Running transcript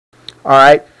All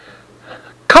right.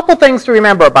 Couple things to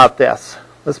remember about this.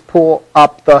 Let's pull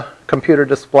up the computer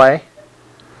display.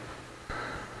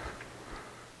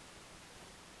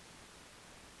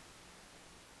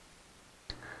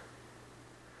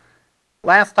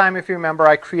 Last time, if you remember,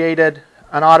 I created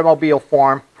an automobile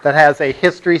form that has a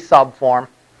history subform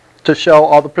to show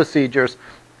all the procedures.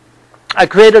 I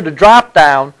created a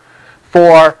drop-down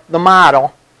for the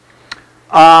model,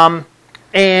 and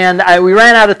we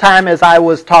ran out of time as I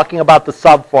was talking about the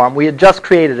subform. We had just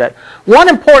created it. One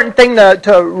important thing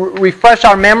to refresh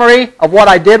our memory of what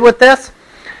I did with this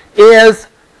is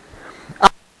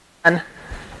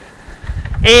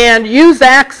and use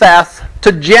Access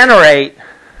to generate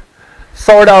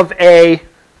sort of a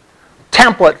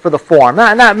template for the form.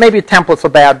 Not maybe a template's a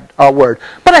bad word,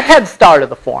 but a head start of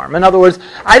the form. In other words,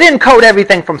 I didn't code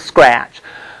everything from scratch.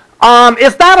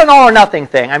 It's not an all or nothing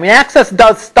thing. I mean, Access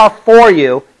does stuff for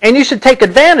you, and you should take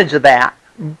advantage of that.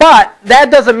 But that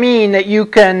doesn't mean that you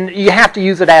have to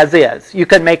use it as is. You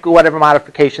can make whatever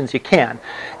modifications you can.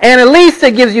 And at least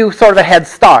it gives you sort of a head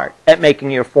start at making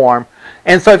your form.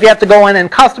 And so if you have to go in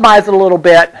and customize it a little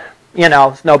bit, you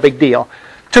know, it's no big deal.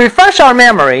 To refresh our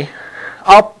memory,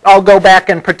 I'll go back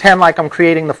and pretend like I'm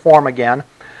creating the form again.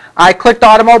 I clicked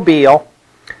Automobile,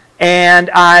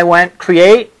 and I went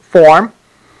Create Form.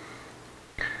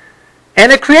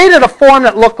 And it created a form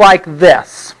that looked like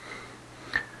this.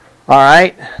 All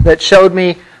right, that showed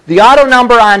me the auto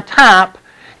number on top,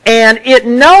 and it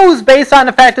knows, based on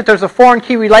the fact that there's a foreign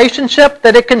key relationship,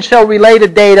 that it can show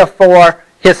related data for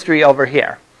history over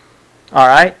here. All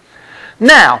right.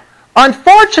 Now,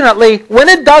 unfortunately, when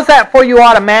it does that for you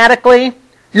automatically,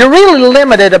 you're really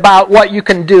limited about what you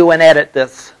can do and edit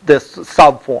this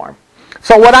subform.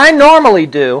 So what I normally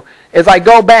do is I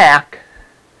go back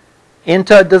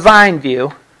into Design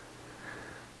View,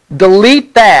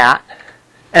 delete that,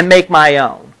 and make my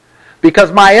own.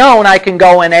 Because my own, I can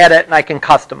go and edit and I can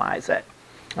customize it.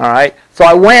 All right. So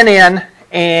I went in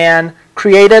and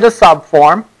created a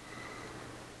subform.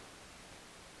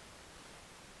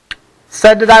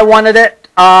 Said that I wanted it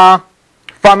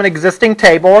from an existing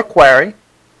table or query.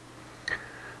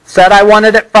 Said I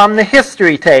wanted it from the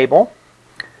history table.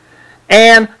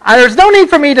 And there's no need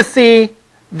for me to see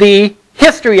the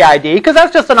history ID, because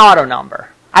that's just an auto number.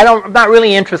 I'm not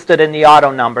really interested in the auto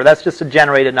number. That's just a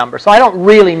generated number. So I don't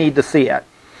really need to see it.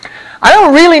 I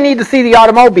don't really need to see the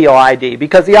automobile ID,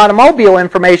 because the automobile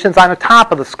information is on the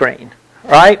top of the screen.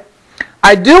 Right?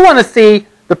 I do want to see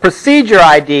the procedure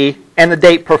ID and the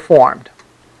date performed.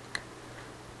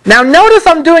 Now notice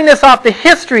I'm doing this off the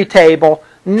history table,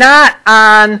 not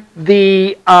on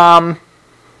the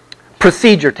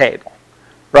procedure table.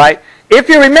 Right? If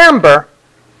you remember,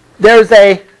 there's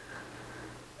the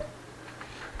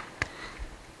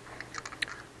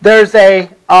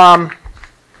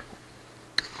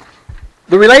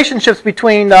relationships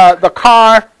between the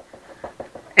car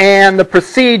and the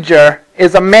procedure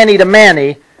is a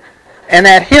many-to-many, and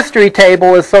that history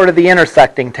table is sort of the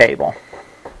intersecting table.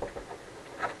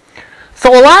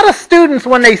 So a lot of students,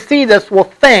 when they see this, will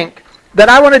think that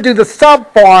I want to do the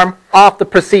subform off the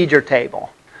procedure table.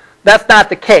 That's not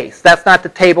the case. That's not the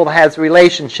table that has a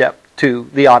relationship to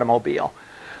the automobile.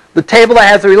 The table that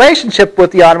has a relationship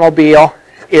with the automobile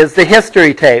is the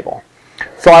history table.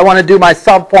 So I want to do my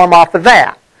subform off of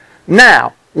that.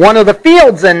 Now, one of the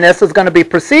fields in this is going to be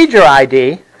procedure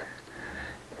ID.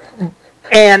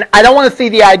 And I don't want to see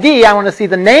the ID. I want to see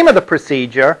the name of the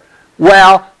procedure.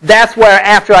 Well, that's where,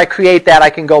 after I create that,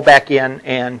 I can go back in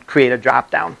and create a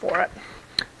drop-down for it.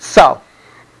 So,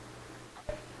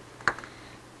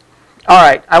 all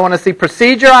right, I want to see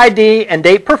procedure ID and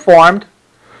date performed.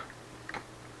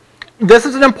 This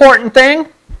is an important thing.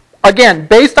 Again,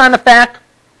 based on the fact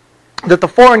that the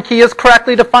foreign key is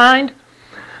correctly defined,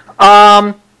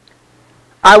 I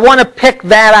want to pick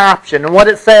that option. And what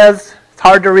it says, it's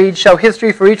hard to read, show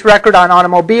history for each record on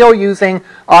automobile using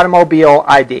automobile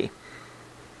ID.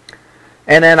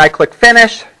 And then I click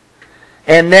Finish,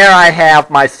 and there I have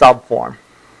my subform.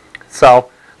 So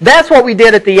that's what we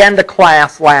did at the end of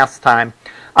class last time.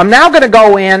 I'm now going to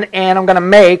go in and I'm going to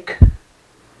make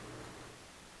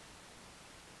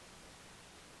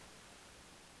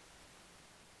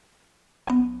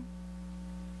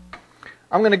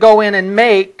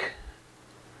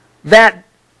that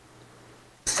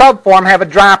subform have a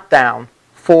drop-down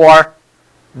for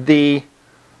the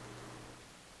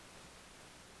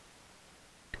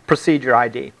procedure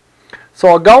ID. So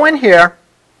I'll go in here,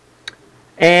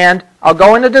 and I'll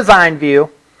go into Design View.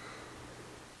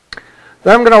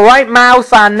 Then I'm going to right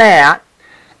mouse on that,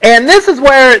 And this is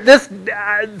where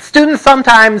students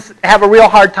sometimes have a real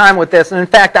hard time with this. And in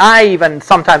fact, I even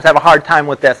sometimes have a hard time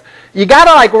with this. You got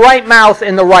to like right mouse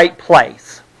in the right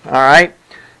place. All right.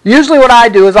 Usually what I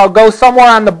do is I'll go somewhere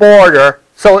on the border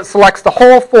so it selects the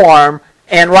whole form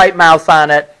and right mouse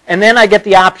on it. And then I get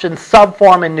the option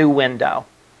subform in new window.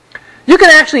 You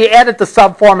can actually edit the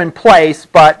subform in place,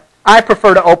 but I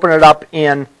prefer to open it up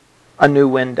in a new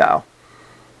window.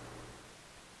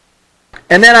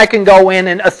 And then I can go in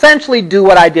and essentially do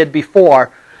what I did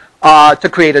before to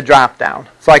create a drop-down.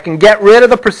 So I can get rid of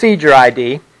the procedure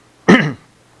ID.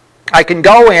 I can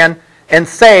go in and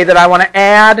say that I want to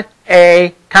add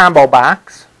a combo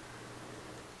box.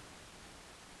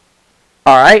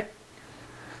 All right.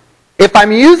 If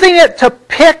I'm using it to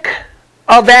pick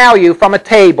a value from a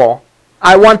table,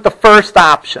 I want the first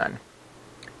option.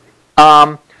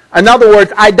 In other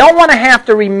words, I don't want to have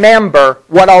to remember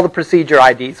what all the procedure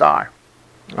IDs are.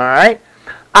 All right?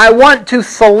 I want to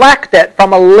select it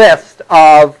from a list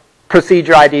of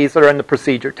procedure IDs that are in the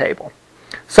procedure table.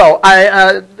 So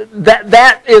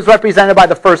that is represented by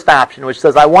the first option, which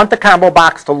says I want the combo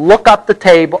box to look up the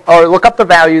table or look up the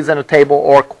values in a table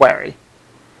or query.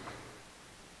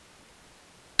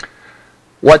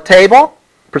 What table?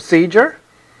 Procedure.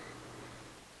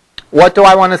 What do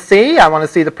I want to see? I want to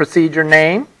see the procedure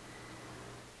name.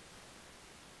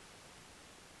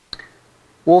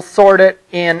 We'll sort it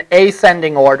in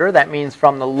ascending order. That means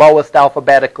from the lowest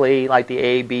alphabetically, like the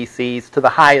A, B, C's, to the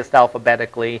highest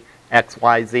alphabetically, X,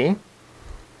 Y, Z.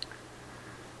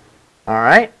 All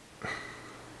right.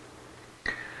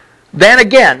 Then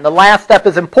again, the last step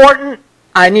is important.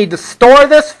 I need to store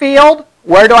this field.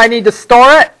 Where do I need to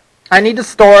store it? I need to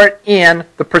store it in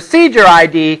the procedure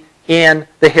ID in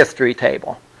the history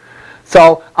table.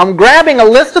 So I'm grabbing a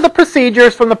list of the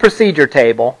procedures from the procedure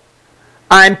table.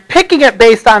 I'm picking it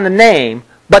based on the name,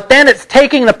 but then it's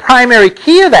taking the primary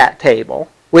key of that table,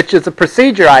 which is the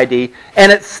procedure ID,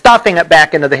 and it's stuffing it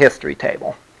back into the history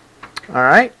table. All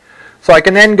right? So I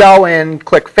can then go and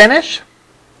click Finish.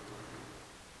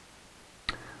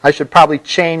 I should probably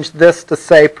change this to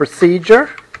say Procedure.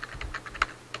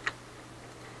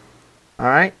 All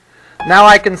right? Now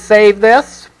I can save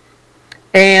this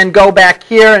and go back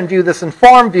here and view this in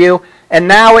Form View, and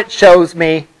now it shows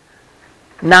me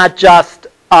not just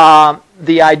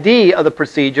the ID of the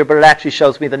procedure, but it actually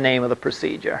shows me the name of the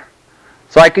procedure.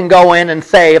 So I can go in and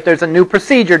say, if there's a new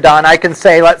procedure done, I can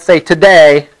say, let's say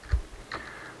today,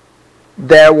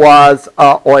 there was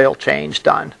an oil change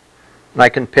done. And I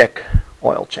can pick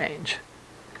oil change.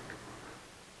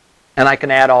 And I can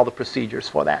add all the procedures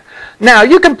for that. Now,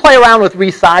 you can play around with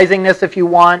resizing this if you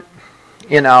want.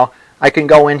 You know, I can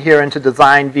go in here into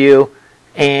Design View,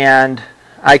 and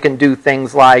I can do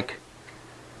things like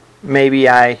maybe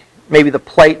the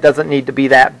plate doesn't need to be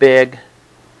that big.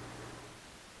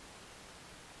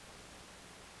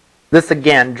 This,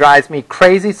 again, drives me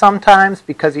crazy sometimes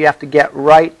because you have to get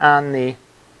right on the...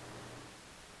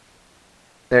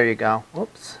 There you go.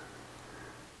 Whoops.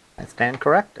 I stand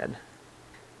corrected.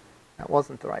 That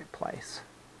wasn't the right place.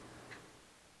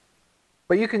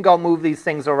 But you can go move these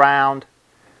things around.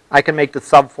 I can make the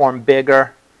subform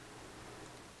bigger.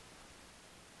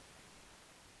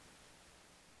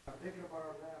 I'm thinking about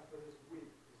our lab for this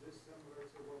week. Is this similar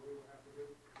to what we will have to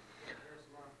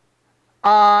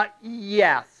do?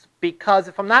 Yes, because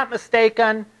if I'm not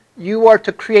mistaken, you are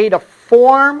to create a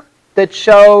form that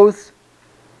shows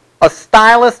a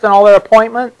stylist and all their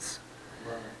appointments.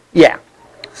 Right. Yeah.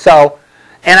 So,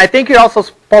 and I think you're also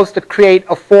supposed to create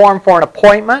a form for an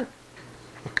appointment.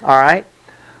 All right.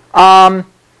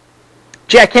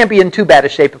 Gee, I can't be in too bad a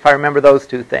shape if I remember those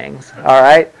two things. All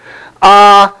right.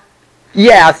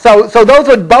 Yeah, so those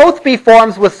would both be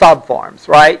forms with subforms,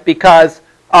 right? Because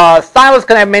stylists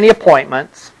can have many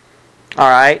appointments, all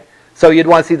right? So you'd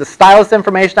want to see the stylist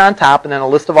information on top and then a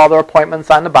list of all their appointments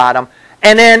on the bottom.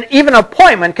 And then even an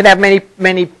appointment can have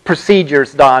many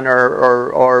procedures done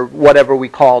or whatever we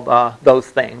call those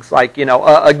things. Like, you know,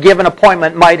 a given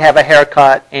appointment might have a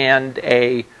haircut and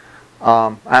a,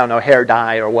 I don't know, hair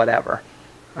dye or whatever,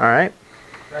 all right?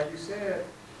 Now you said,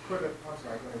 I'm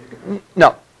sorry, go ahead.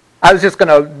 No. I was just going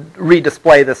to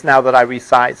redisplay this now that I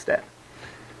resized it.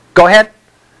 Go ahead.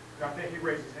 I think he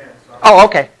raised his hand. So Oh,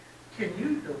 okay. Can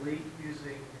you delete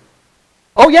using...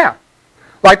 Oh, yeah.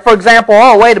 Like, for example,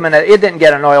 oh, wait a minute, it didn't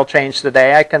get an oil change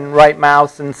today. I can right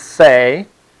mouse and say,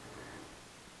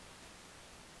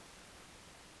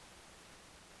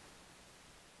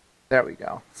 there we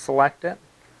go. Select it.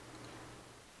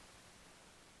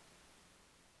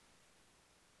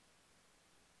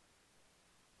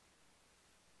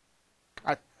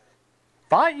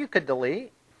 Thought you could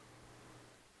delete.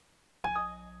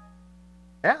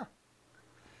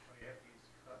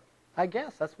 I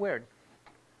guess. That's weird.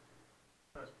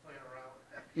 I was playing around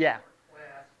with that Yeah.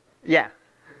 class. Yeah.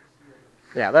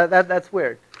 Yeah, that's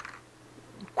weird.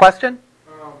 Question?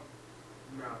 No.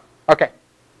 Okay.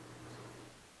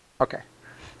 Okay.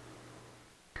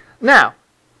 Now,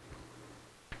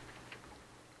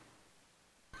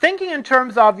 thinking in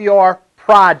terms of your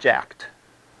project,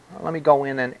 let me go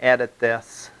in and edit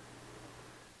this.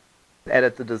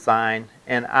 Edit the design,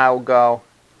 and I'll go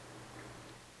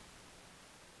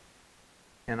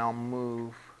and I'll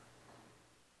move.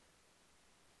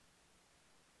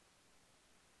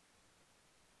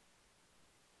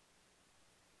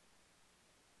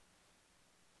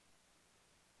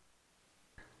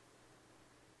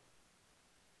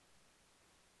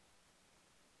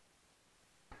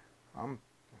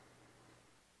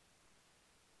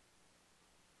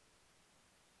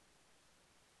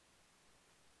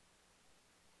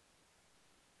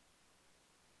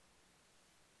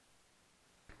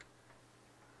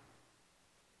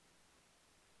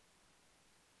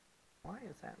 Why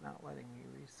is that not letting me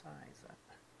resize it?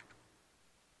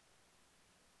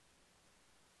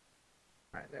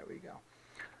 All right, there we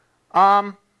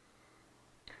go.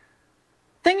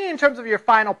 Thinking in terms of your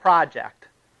final project,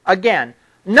 again,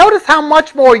 notice how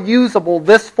much more usable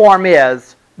this form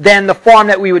is than the form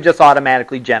that we would just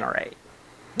automatically generate.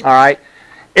 All right?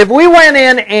 If we went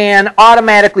in and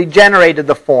automatically generated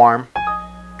the form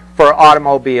for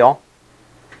automobile,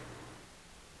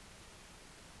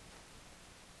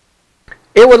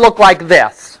 it would look like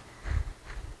this.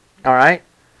 All right?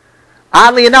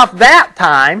 Oddly enough, that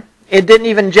time, it didn't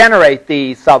even generate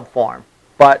the subform.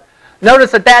 But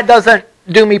notice that that doesn't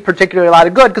do me particularly a lot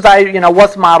of good because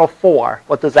what's model 4?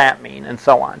 What does that mean? And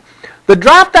so on. The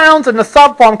drop-downs in the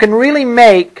subform can really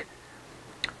make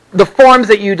the forms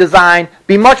that you design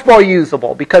be much more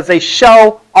usable because they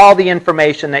show all the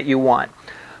information that you want.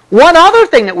 One other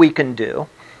thing that we can do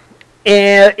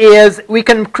is we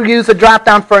can use a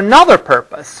drop-down for another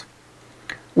purpose.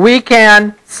 We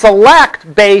can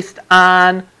select based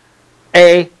on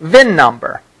a VIN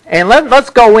number. And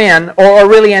let's go in, or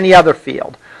really any other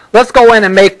field. Let's go in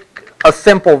and make a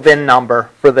simple VIN number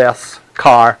for this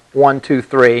car,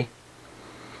 123.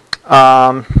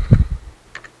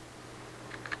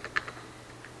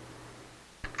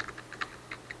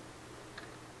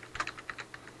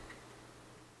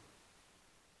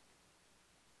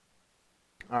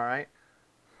 All right.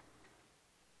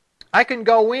 I can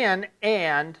go in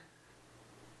and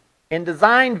in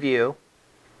design view,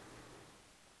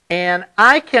 and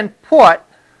I can put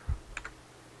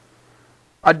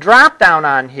a drop down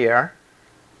on here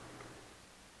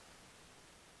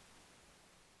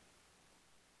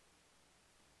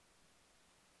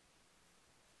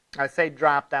I say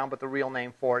drop down, but the real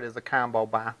name for it is a combo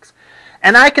box.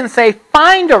 And I can say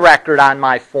find a record on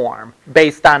my form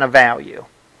based on a value.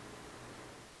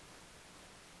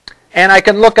 And I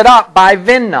can look it up by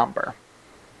VIN number.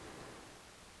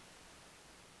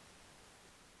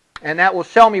 And that will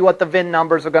show me what the VIN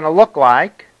numbers are going to look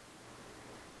like.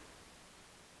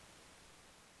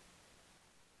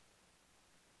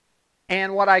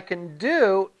 And what I can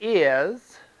do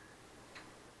is,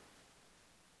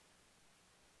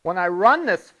 when I run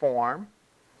this form,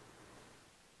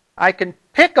 I can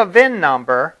pick a VIN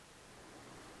number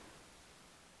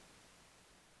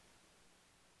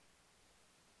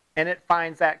and it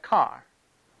finds that car.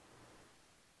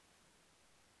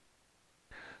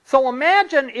 So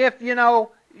imagine if,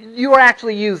 you were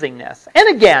actually using this.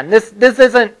 And again, this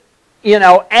isn't,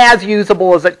 as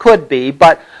usable as it could be,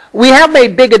 but we have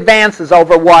made big advances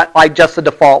over what just the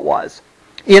default was.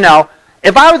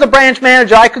 If I was a branch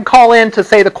manager, I could call in to,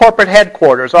 say, the corporate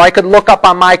headquarters, or I could look up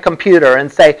on my computer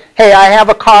and say, hey, I have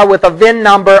a car with a VIN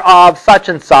number of such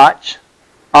and such.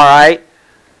 All right.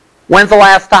 When's the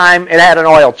last time it had an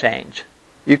oil change?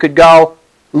 You could go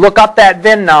look up that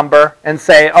VIN number and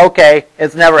say, okay,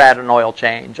 it's never had an oil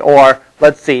change. Or,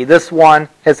 let's see, this one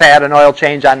has had an oil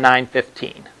change on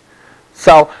 9/15.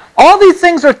 So all these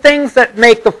things are things that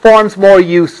make the forms more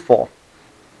useful.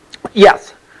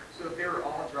 Yes? So if they were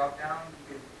all drop-down,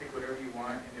 you could pick whatever you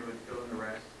want and it would fill in the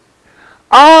rest?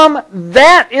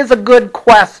 That is a good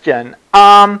question.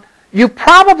 You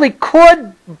probably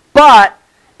could, but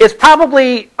it's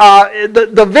probably,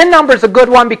 the VIN number is a good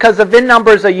one because the VIN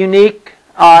number is a unique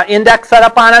index set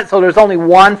up on it, so there's only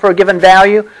one for a given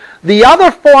value. The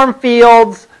other form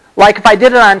fields, like if I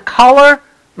did it on color,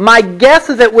 my guess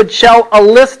is it would show a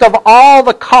list of all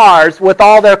the cars with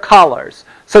all their colors.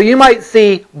 So you might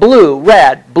see blue,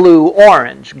 red, blue,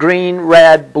 orange, green,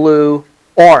 red, blue,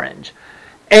 orange,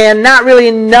 and not really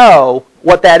know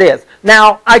what that is.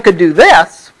 Now, I could do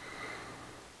this.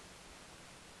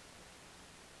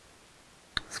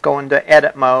 go into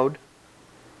edit mode,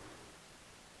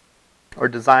 or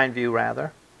design view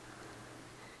rather.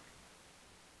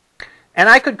 And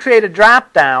I could create a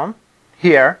drop down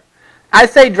here. I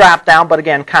say drop down, but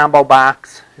again, combo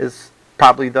box is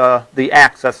probably the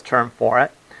access term for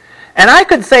it. And I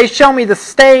could say, show me the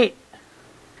state,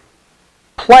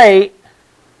 plate,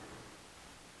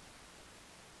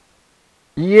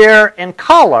 year, and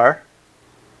color.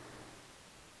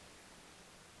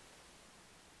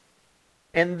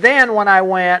 And then when I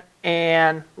went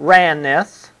and ran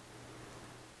this,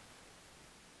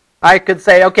 I could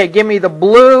say, okay, give me the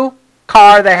blue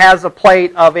car that has a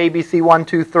plate of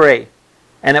ABC123,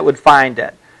 and it would find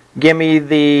it. Give me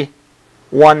the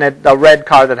red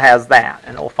car that has that,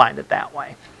 and it will find it that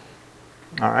way.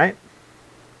 All right.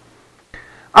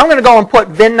 I'm going to go and put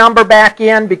VIN number back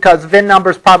in because VIN number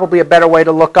is probably a better way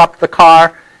to look up the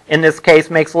car. In this case,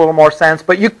 makes a little more sense.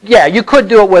 But you could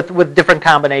do it with different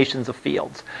combinations of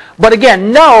fields. But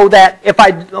again, know that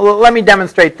let me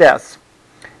demonstrate this.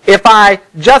 If I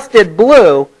just did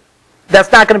blue,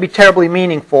 that's not going to be terribly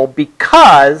meaningful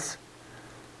because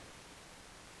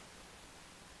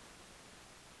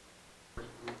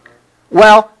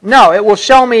well, no, it will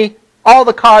show me all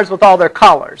the cars with all their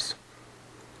colors.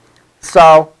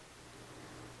 So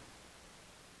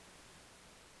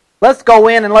let's go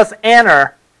in and let's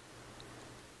enter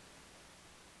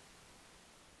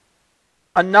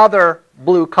another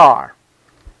blue car.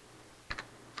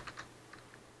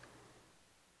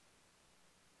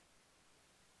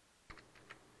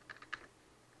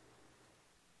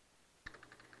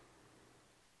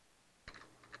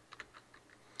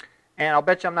 And I'll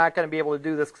bet you I'm not going to be able to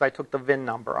do this because I took the VIN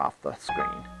number off the screen.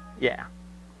 Yeah.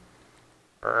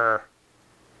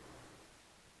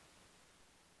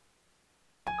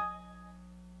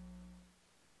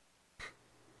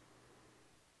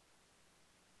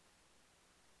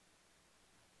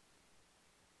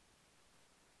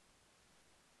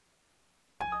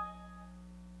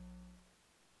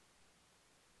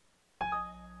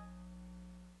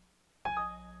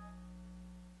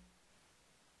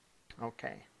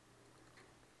 Okay.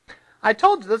 I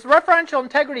told you this referential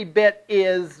integrity bit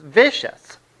is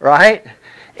vicious, right?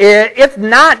 It's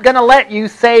not going to let you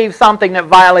save something that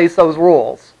violates those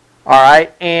rules, all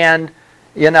right? And,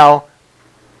 it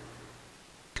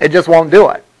just won't do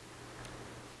it.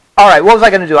 All right, what was I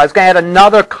going to do? I was going to add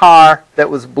another car that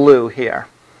was blue here.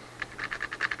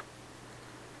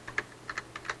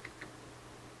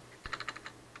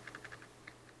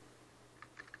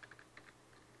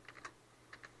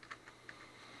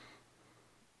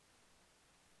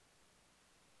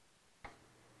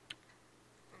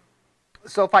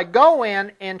 So if I go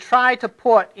in and try to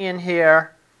put in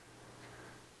here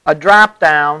a drop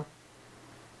down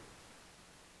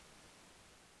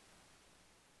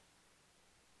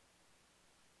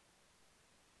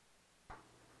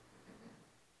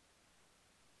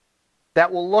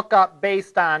that will look up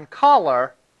based on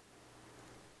color,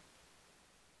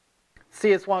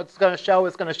 see it's what it's going to show.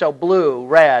 It's going to show blue,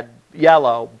 red,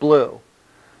 yellow, blue.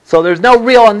 So there's not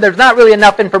really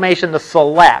enough information to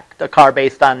select a car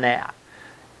based on that.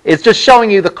 It's just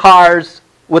showing you the cars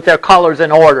with their colors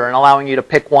in order and allowing you to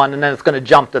pick one, and then it's going to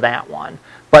jump to that one.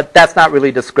 But that's not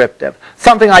really descriptive.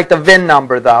 Something like the VIN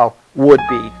number, though, would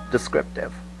be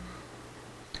descriptive.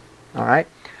 All right.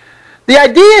 The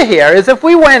idea here is if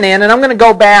we went in, and I'm going to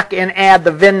go back and add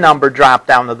the VIN number drop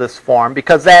down to this form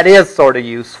because that is sort of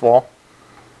useful.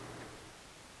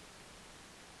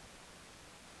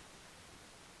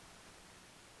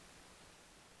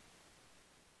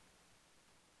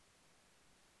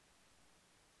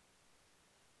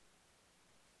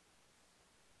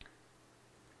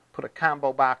 Put a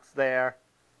combo box there,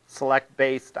 select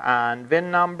based on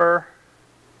VIN number.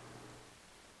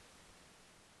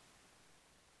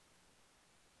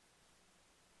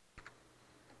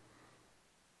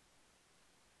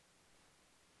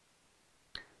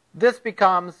 This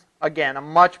becomes, again, a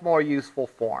much more useful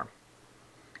form.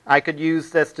 I could use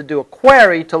this to do a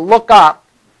query to look up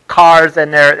cars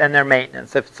and their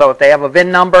maintenance. If they have a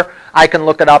VIN number, I can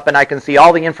look it up and I can see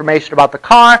all the information about the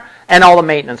car and all the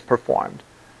maintenance performed.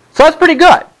 So that's pretty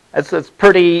good. It's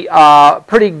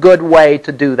pretty good way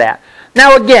to do that.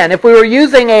 Now again, if we were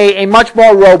using a much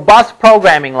more robust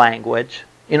programming language,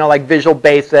 like Visual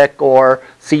Basic or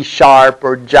C#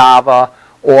 or Java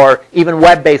or even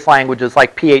web-based languages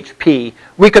like PHP,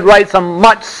 we could write some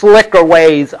much slicker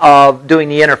ways of doing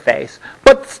the interface.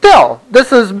 But still,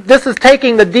 this is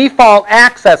taking the default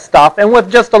access stuff and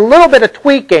with just a little bit of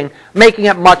tweaking, making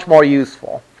it much more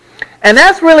useful. And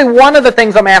that's really one of the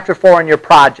things I'm after for in your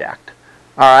project.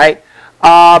 All right.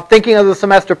 Thinking of the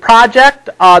semester project,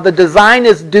 the design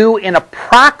is due in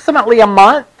approximately a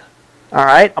month. All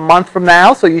right, a month from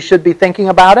now, so you should be thinking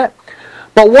about it.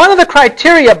 But one of the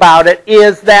criteria about it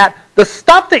is that the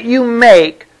stuff that you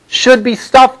make should be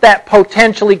stuff that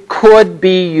potentially could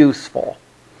be useful.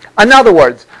 In other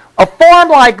words, a form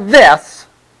like this,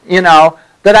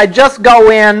 that I just go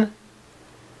in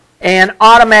and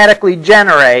automatically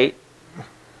generate,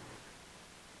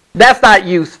 that's not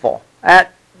useful.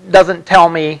 That doesn't tell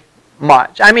me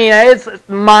much. I mean, it's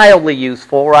mildly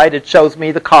useful, right? It shows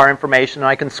me the car information and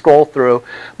I can scroll through,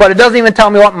 but it doesn't even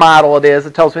tell me what model it is.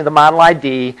 It tells me the model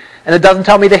ID, and it doesn't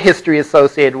tell me the history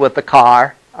associated with the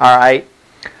car, all right?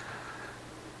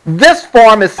 This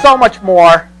form is so much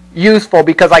more useful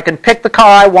because I can pick the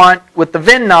car I want with the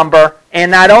VIN number, and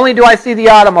not only do I see the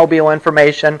automobile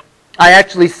information, I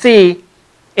actually see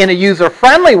in a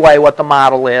user-friendly way what the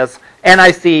model is, and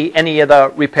I see any of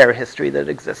the repair history that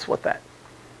exists with it.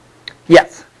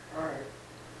 Yes? All right.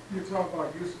 You talk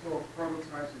about useful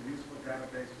prototypes and useful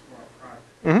databases for our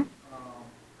project. Mm-hmm.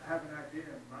 I have an idea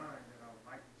in mind that I would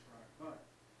like to try, but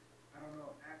I don't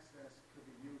know if Access could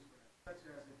be used for that.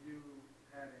 Such as if you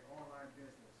had an online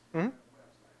business, you had a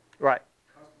website. Right.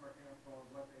 Customer info,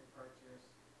 what they purchased,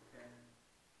 and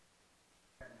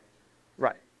that nature.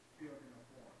 Right. Filled in a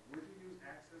form. Would you use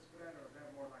Access for that, or is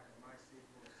that more like a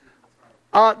MySQL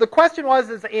type? The question was,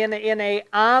 is in a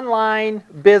online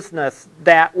business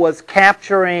that was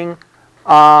capturing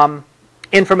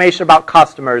information about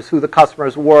customers, who the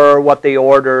customers were, what they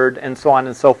ordered, and so on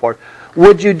and so forth,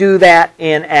 would you do that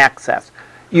in Access?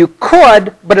 You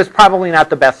could, but it's probably not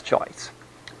the best choice.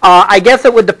 I guess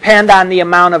it would depend on the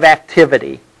amount of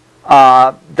activity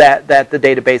that the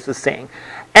database is seeing.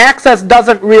 Access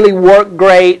doesn't really work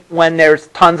great when there's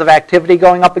tons of activity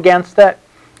going up against it.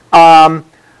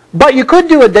 But you could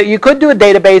do a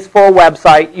database for a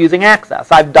website using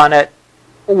Access. I've done it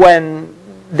when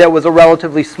there was a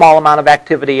relatively small amount of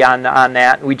activity on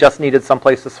that, and we just needed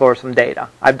someplace to store some data.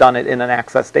 I've done it in an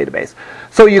Access database.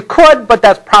 So you could, but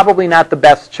that's probably not the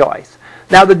best choice.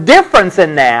 Now the difference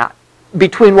in that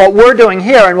between what we're doing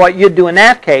here and what you'd do in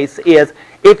that case is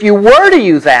if you were to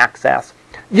use Access,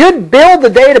 you'd build the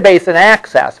database in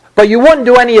Access, but you wouldn't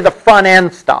do any of the front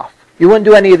end stuff. You wouldn't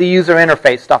do any of the user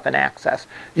interface stuff in Access.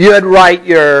 You'd write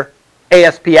your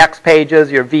ASPX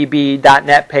pages, your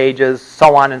VB.NET pages,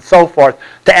 so on and so forth,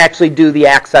 to actually do the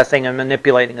accessing and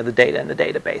manipulating of the data in the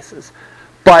databases.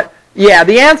 But yeah,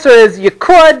 the answer is you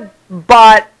could,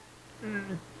 but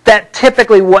that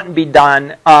typically wouldn't be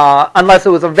done unless it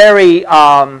was a very,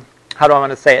 how do I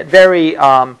want to say it, very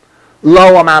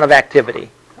low amount of activity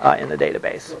in the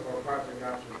database. So for a project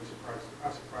option, I'm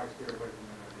surprised to get away from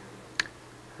that idea.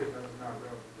 Because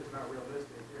it's not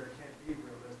realistic, or it can't be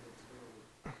realistic to...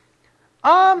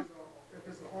 If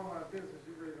it's an online business,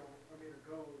 you really don't, the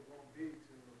goal won't be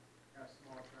to have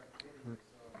small traffic anyway,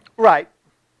 so... Right.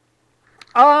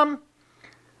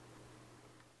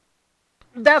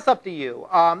 That's up to you.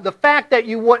 The fact that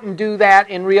you wouldn't do that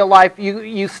in real life,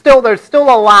 there's still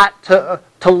a lot to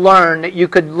learn that you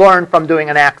could learn from doing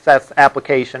an Access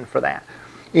application for that.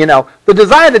 The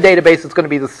design of the database is going to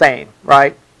be the same,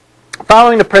 right?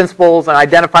 Following the principles and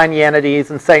identifying the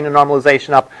entities and setting the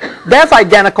normalization up, that's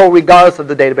identical regardless of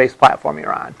the database platform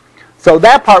you're on. So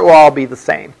that part will all be the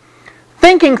same.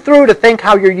 Thinking through to think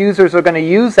how your users are going to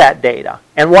use that data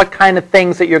and what kind of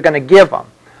things that you're going to give them,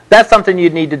 that's something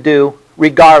you'd need to do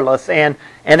regardless. And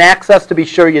Access, to be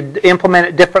sure, you implement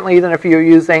it differently than if you're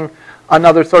using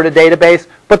another sort of database.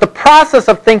 But the process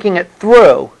of thinking it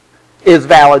through is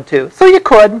valid too. So you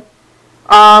could,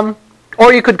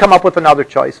 or you could come up with another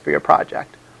choice for your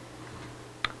project.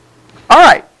 All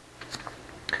right.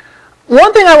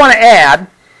 One thing I want to add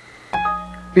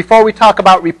before we talk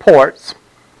about reports,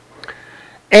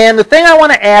 and the thing I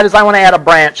want to add is I want to add a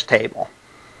branch table.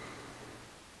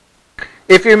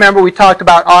 If you remember, we talked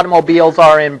about automobiles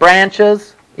are in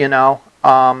branches, So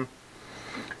I'm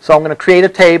going to create a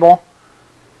table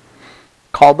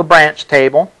called the branch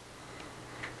table.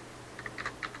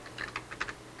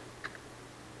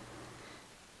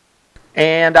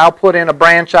 And I'll put in a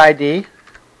branch ID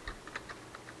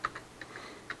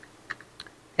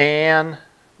and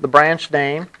the branch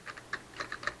name.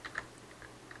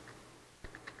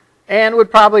 And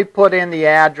would probably put in the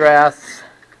address,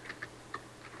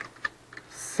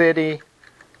 city,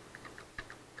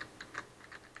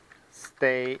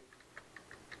 state,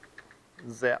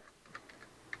 zip.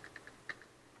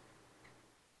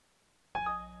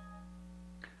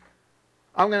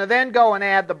 I'm going to then go and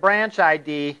add the branch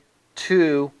ID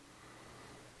to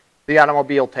the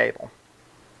automobile table.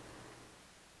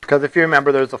 Because if you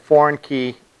remember, there's a foreign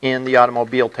key in the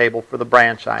automobile table for the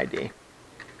branch ID.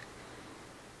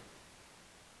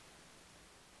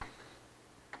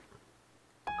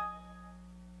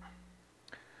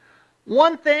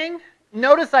 One thing,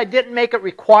 notice I didn't make it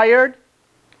required.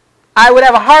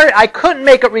 I couldn't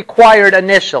make it required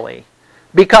initially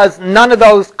because none of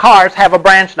those cars have a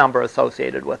branch number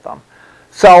associated with them.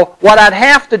 So what I'd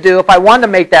have to do if I wanted to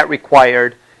make that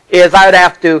required is I would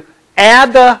have to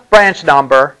add the branch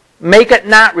number, make it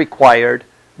not required,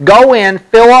 go in,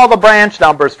 fill all the branch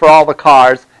numbers for all the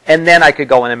cars, and then I could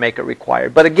go in and make it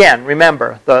required. But again,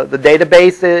 remember, the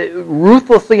database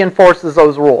ruthlessly enforces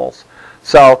those rules.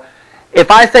 So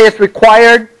if I say it's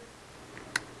required,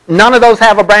 none of those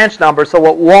have a branch number, so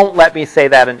it won't let me say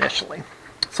that initially.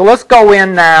 So let's go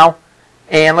in now,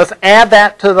 and let's add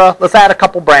that to let's add a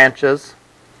couple branches.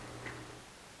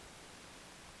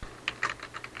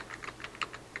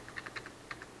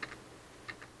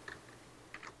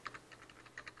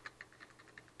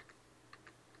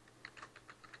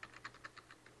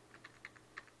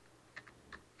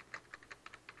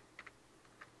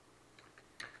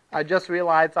 I just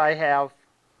realized I have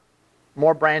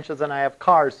more branches than I have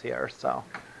cars here, so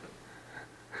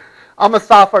I'm a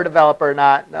software developer,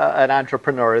 not an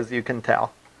entrepreneur, as you can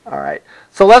tell. All right,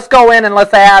 so let's go in and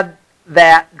let's add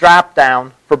that drop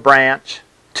down for branch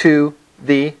to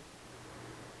the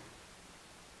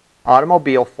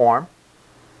automobile form.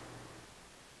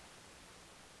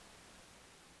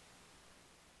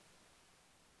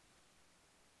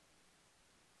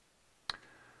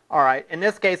 All right, in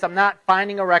this case, I'm not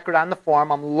finding a record on the form.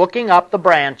 I'm looking up the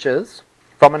branches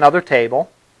from another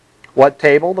table. What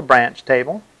table? The branch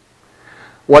table.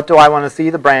 What do I want to see?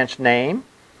 The branch name.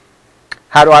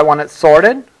 How do I want it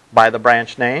sorted? By the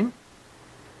branch name.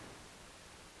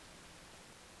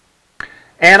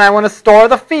 And I want to store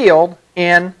the field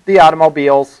in the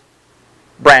automobile's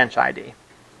branch ID.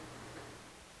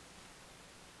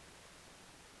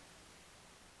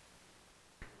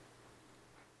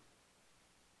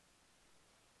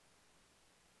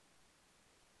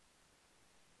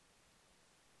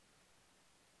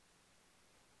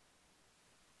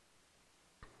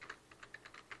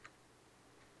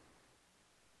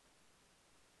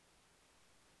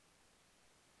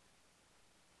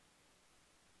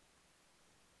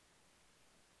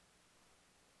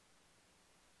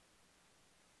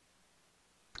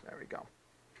 There we go.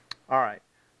 All right,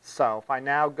 so if I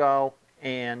now go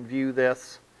and view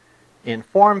this in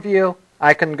form view,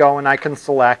 I can go and I can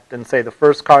select and say the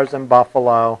first car's in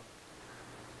Buffalo,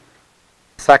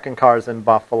 second car's in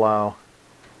Buffalo,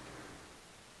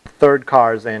 third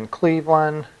car's in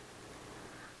Cleveland,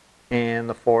 and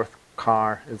the fourth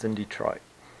car is in Detroit.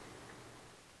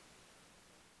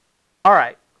 All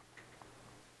right.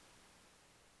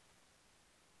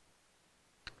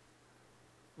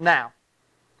 Now,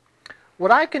 what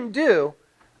I can do,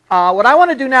 what I want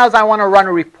to do now is I want to run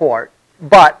a report.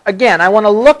 But again, I want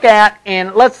to look at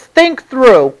and let's think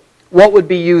through what would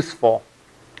be useful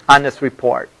on this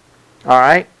report. All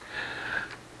right?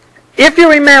 If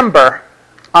you remember,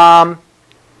 the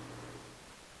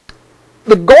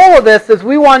goal of this is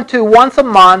we want to once a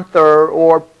month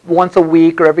or once a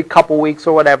week or every couple weeks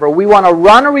or whatever, we want to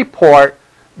run a report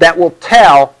that will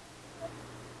tell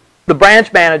the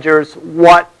branch managers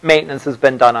what maintenance has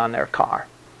been done on their car.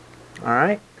 All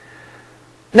right?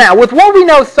 Now, with what we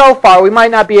know so far, we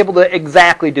might not be able to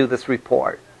exactly do this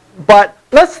report. But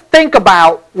let's think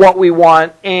about what we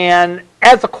want, and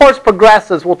as the course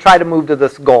progresses, we'll try to move to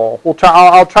this goal.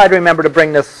 I'll try to remember to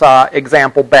bring this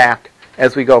example back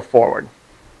as we go forward.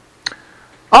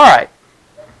 All right.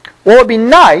 What would be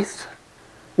nice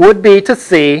would be to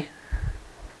see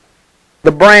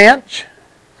the branch.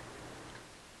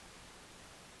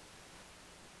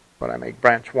 What I make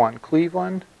branch 1,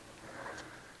 Cleveland.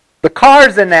 The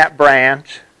cars in that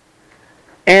branch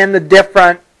and the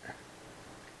different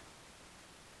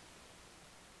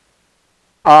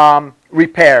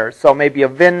repairs. So maybe a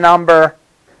VIN number,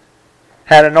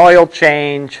 had an oil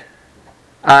change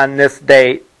on this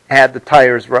date, had the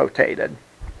tires rotated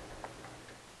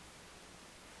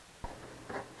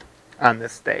on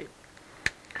this date.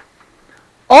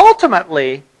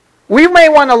 Ultimately, we may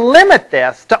want to limit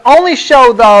this to only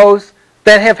show those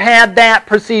that have had that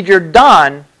procedure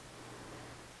done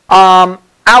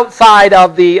outside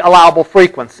of the allowable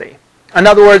frequency. In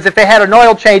other words, if they had an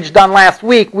oil change done last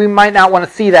week, we might not want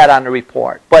to see that on the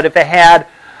report. But if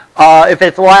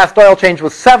if the last oil change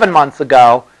was 7 months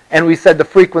ago, and we said the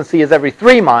frequency is every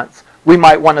 3 months, we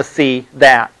might want to see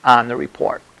that on the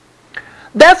report.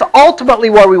 That's ultimately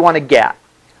where we want to get.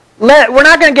 We're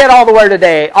not going to get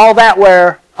all that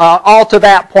where all to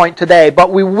that point today,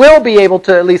 but we will be able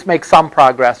to at least make some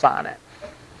progress on it.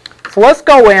 So let's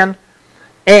go in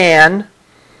and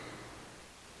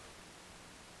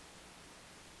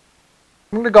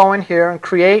I'm going to go in here and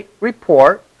create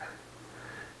report,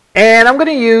 and I'm going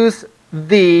to use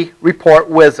the report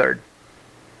wizard.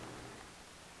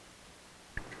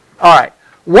 All right,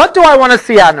 what do I want to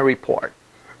see on the report?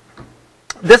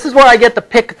 This is where I get to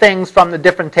pick things from the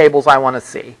different tables I want to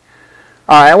see.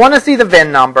 All right, I want to see the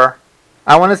VIN number.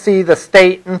 I want to see the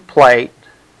state and plate.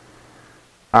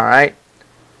 All right,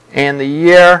 and the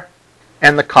year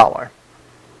and the color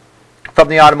from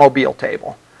the automobile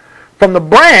table. From the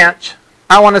branch,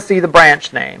 I want to see the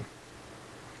branch name.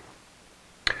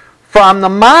 From the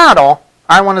model,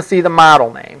 I want to see the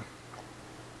model name.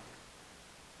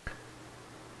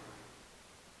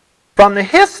 From the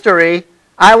history,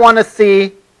 I want to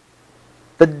see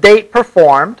the date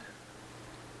performed.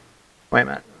 Wait a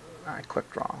minute, I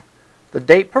clicked wrong. The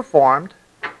date performed.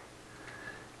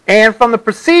 And from the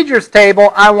procedures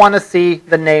table, I want to see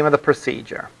the name of the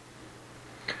procedure.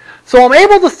 So I'm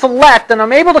able to select and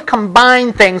I'm able to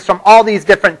combine things from all these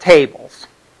different tables.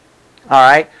 All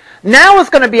right. Now it's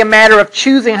going to be a matter of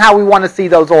choosing how we want to see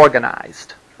those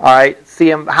organized. All right. See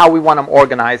how we want them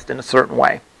organized in a certain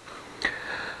way.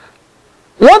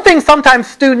 One thing sometimes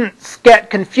students get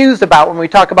confused about when we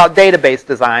talk about database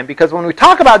design, because when we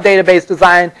talk about database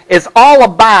design, it's all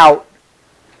about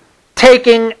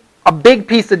taking a big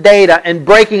piece of data and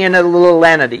breaking it into little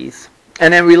entities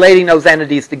and then relating those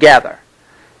entities together.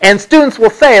 And students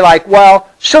will say, like, well,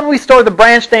 shouldn't we store the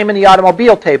branch name in the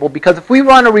automobile table? Because if we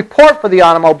run a report for the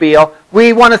automobile,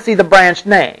 we want to see the branch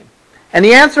name. And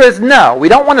the answer is no. We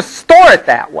don't want to store it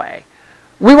that way.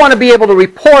 We want to be able to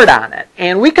report on it.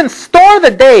 And we can store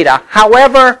the data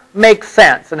however makes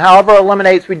sense and however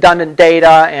eliminates redundant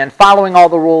data and following all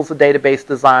the rules of database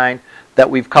design that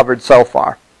we've covered so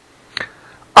far.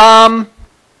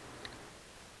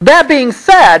 That being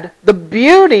said, the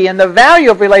beauty and the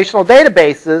value of relational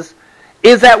databases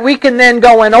is that we can then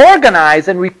go and organize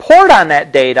and report on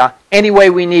that data any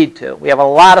way we need to. We have a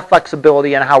lot of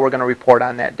flexibility in how we're going to report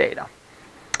on that data.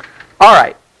 All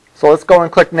right, so let's go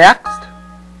and click Next.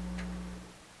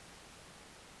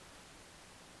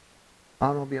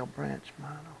 Automobile branch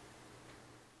model.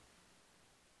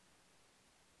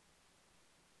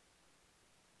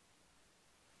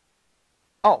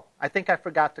 Oh, I think I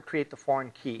forgot to create the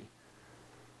foreign key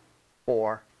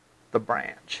for the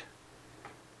branch.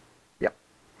 Yep.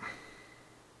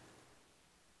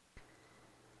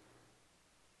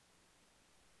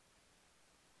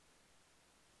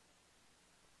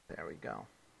 There we go.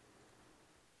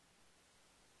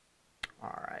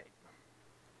 All right.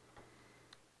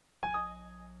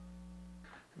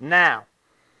 Now,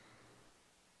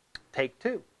 take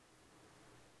two.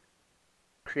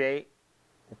 Create.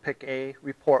 We'll pick a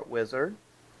report wizard.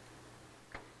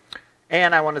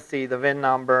 And I want to see the VIN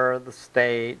number, the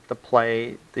state, the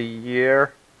plate, the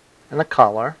year, and the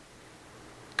color.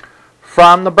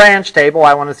 From the branch table,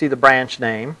 I want to see the branch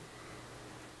name.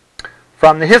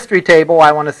 From the history table,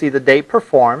 I want to see the date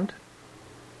performed.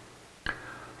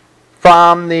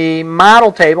 From the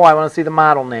model table, I want to see the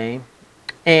model name.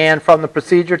 And from the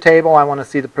procedure table, I want to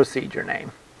see the procedure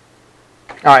name.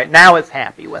 All right, now it's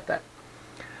happy with it.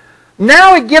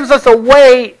 Now it gives us a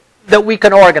way that we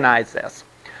can organize this.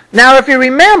 Now, if you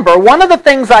remember, one of the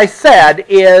things I said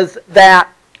is that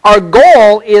our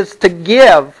goal is to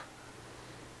give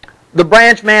the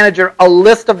branch manager a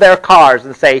list of their cars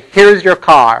and say, here's your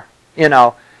car. You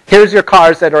know, here's your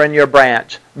cars that are in your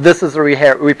branch. This is the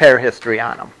repair history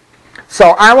on them.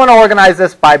 So I want to organize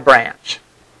this by branch.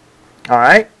 All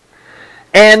right?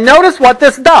 And notice what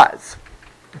this does.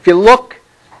 If you look,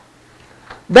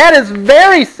 that is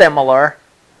very similar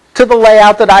to the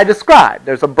layout that I described.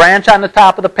 There's a branch on the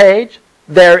top of the page.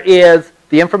 There is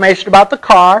the information about the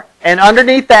car. And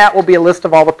underneath that will be a list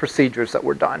of all the procedures that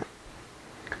were done.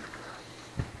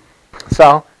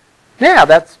 So, yeah,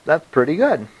 that's pretty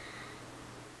good.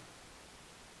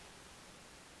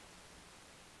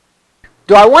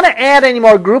 Do I want to add any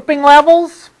more grouping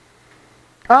levels?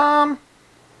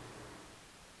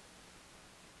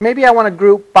 Maybe I want to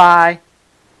group by,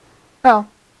 well,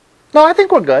 no, I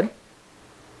think we're good.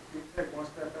 You take one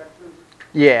step back, too.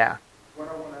 Yeah. What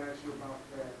I want to ask you about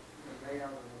that, the layout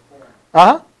of the form.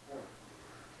 Uh-huh.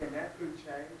 Can that be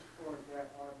changed, or is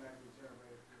that automatically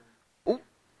generated?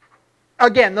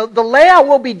 Again, the layout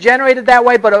will be generated that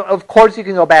way, but of course you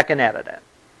can go back and edit it.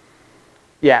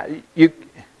 Yeah, And you can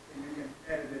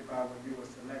edit it by when you were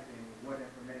selecting what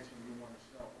information you want to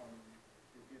show on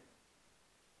the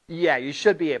given. Yeah, you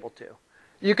should be able to.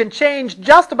 You can change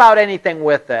just about anything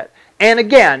with it. And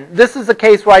again, this is a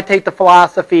case where I take the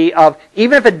philosophy of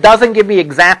even if it doesn't give me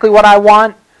exactly what I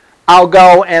want, I'll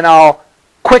go and I'll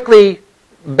quickly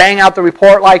bang out the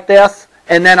report like this,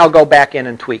 and then I'll go back in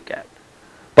and tweak it.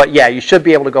 But yeah, you should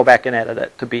be able to go back and edit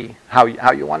it to be how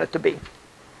you want it to be.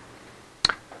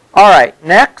 All right,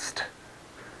 next.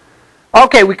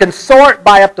 Okay, we can sort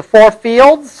by up to 4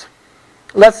 fields.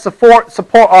 Let's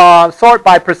sort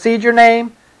by procedure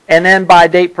name and then by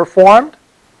date performed.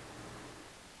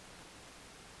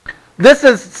 This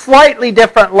is slightly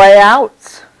different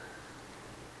layouts.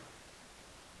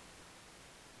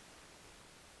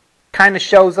 Kind of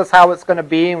shows us how it's going to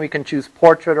be, and we can choose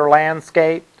portrait or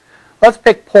landscape. Let's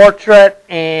pick portrait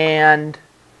and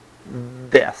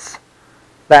this.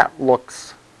 That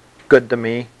looks good to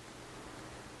me.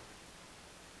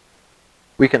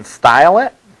 We can style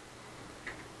it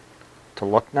to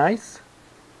look nice.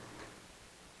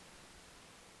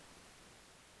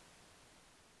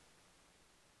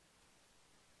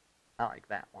 I like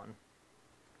that one.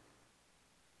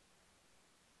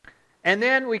 And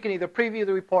then we can either preview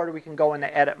the report or we can go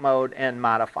into edit mode and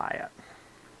modify it.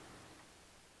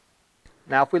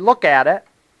 Now if we look at it,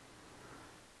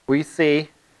 we see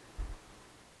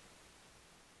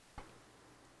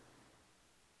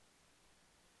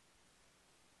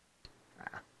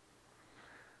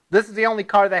this is the only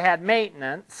car that had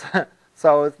maintenance,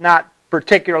 so it's not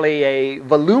particularly a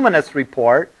voluminous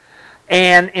report.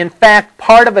 And in fact,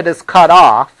 part of it is cut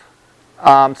off.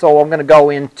 So I'm going to go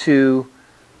into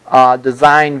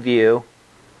design view.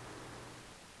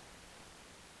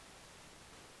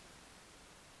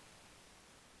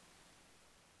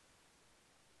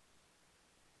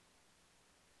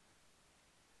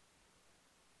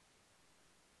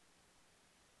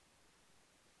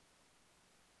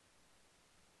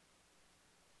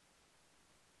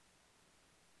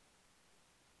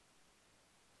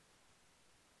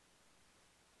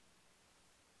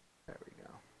 There we go.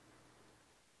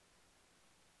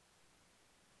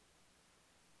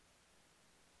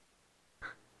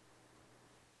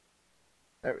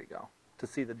 There we go, to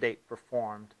see the date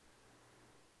performed.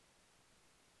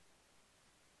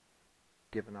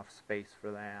 Give enough space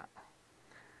for that.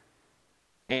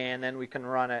 And then we can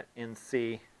run it and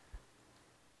see.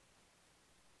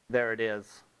 There it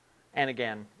is. And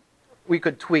again, we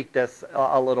could tweak this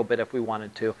a little bit if we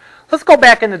wanted to. Let's go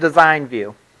back into design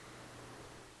view.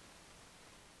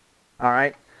 All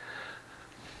right.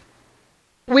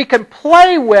 We can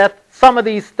play with some of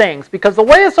these things because the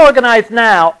way it's organized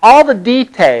now, all the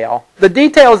detail is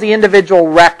the individual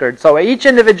record. So each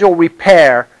individual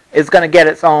repair is going to get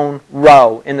its own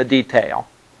row in the detail.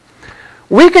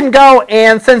 We can go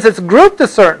and, since it's grouped a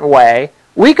certain way,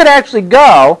 we could actually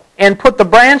go and put the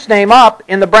branch name up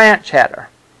in the branch header.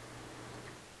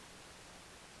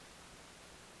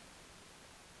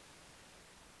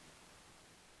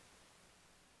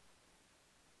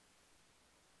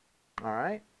 All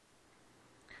right.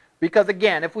 Because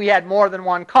again, if we had more than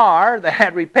one car that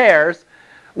had repairs,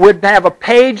 we'd have a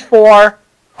page for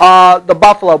the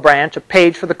Buffalo branch, a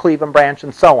page for the Cleveland branch,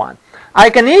 and so on. I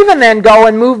can even then go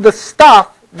and move the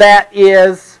stuff that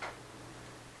is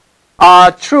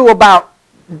true about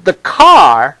the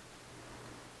car.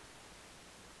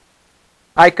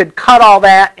 I could cut all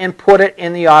that and put it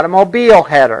in the automobile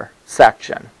header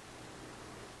section.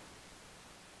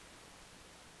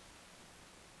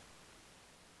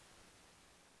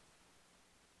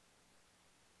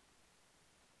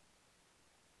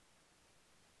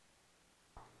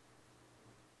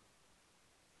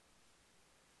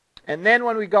 And then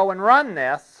when we go and run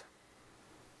this,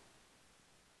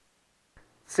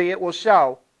 see, it will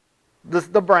show this is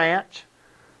the branch,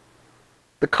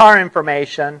 the car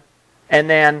information, and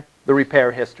then the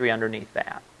repair history underneath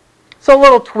that. So a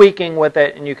little tweaking with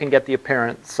it, and you can get the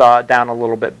appearance down a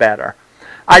little bit better.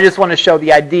 I just want to show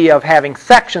the idea of having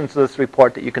sections of this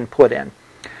report that you can put in.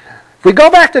 If we go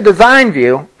back to design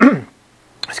view,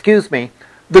 excuse me,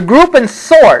 the group and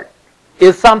sort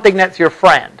is something that's your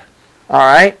friend. All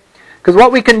right? Because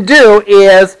what we can do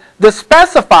is this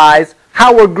specifies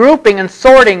how we're grouping and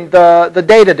sorting the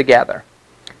data together.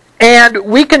 And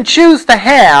we can choose to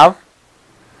have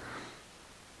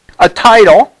a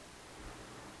title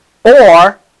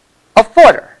or a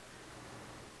footer.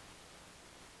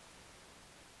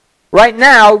 Right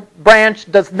now,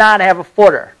 branch does not have a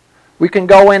footer. We can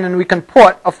go in and we can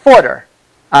put a footer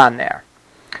on there.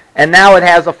 And now it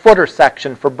has a footer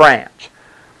section for branch.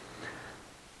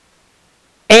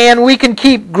 And we can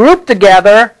keep grouped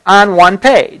together on one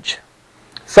page.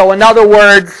 So in other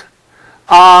words,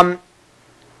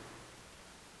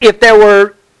 if there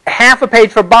were half a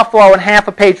page for Buffalo and half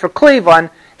a page for Cleveland,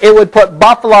 it would put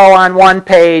Buffalo on one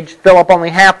page, fill up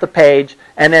only half the page,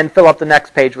 and then fill up the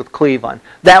next page with Cleveland.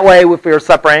 That way, if we were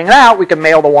separating it out, we could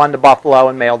mail the one to Buffalo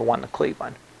and mail the one to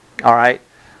Cleveland. All right.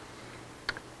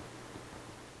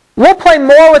 We'll play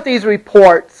more with these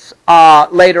reports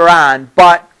later on,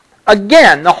 but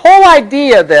again, the whole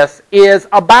idea of this is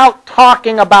about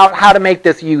talking about how to make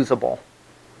this usable.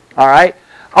 All right.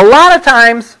 A lot of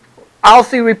times, I'll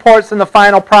see reports in the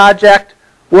final project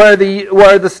where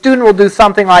the student will do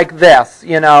something like this.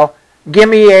 You know, give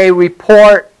me a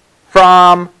report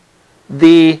from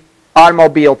the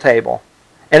automobile table,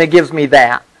 and it gives me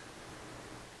that.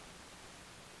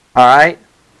 All right.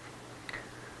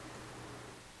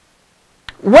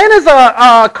 When is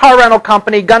a car rental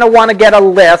company going to want to get a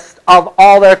list of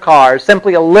all their cars,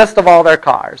 simply a list of all their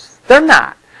cars? They're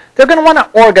not. They're going to want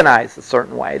to organize a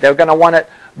certain way. They're going to want it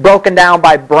broken down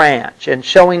by branch and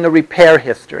showing the repair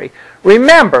history.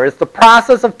 Remember, it's the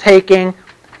process of taking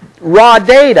raw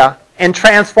data and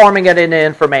transforming it into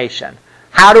information.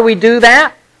 How do we do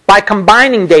that? By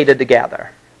combining data together.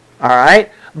 All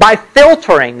right? By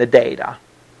filtering the data.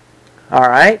 All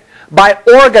right? By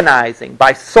organizing,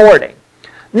 by sorting.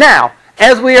 Now,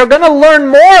 as we are going to learn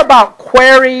more about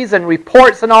queries and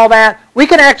reports and all that, we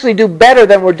can actually do better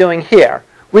than we're doing here.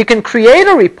 We can create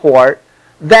a report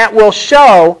that will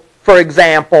show, for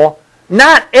example,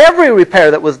 not every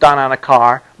repair that was done on a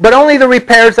car, but only the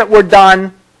repairs that were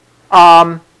done,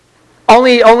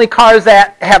 only cars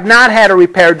that have not had a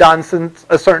repair done since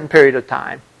a certain period of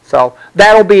time. So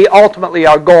that'll be ultimately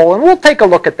our goal, and we'll take a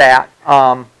look at that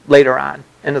later on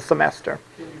in the semester.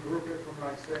 Can you group it from,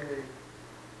 like, say,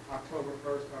 October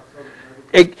 1st to October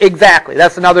 30th? Exactly.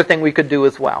 That's another thing we could do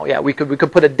as well. Yeah, we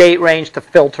could put a date range to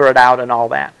filter it out and all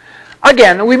that.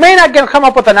 Again, we may not come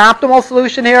up with an optimal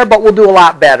solution here, but we'll do a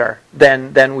lot better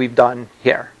than we've done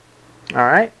here. All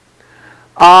right?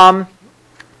 All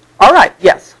right,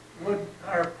 yes? Would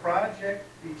our project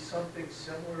be something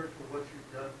similar to what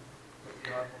you've done with the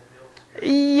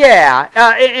automobiles? Yeah,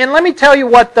 and let me tell you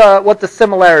what the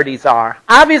similarities are.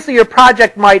 Obviously, your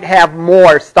project might have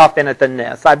more stuff in it than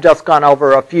this. I've just gone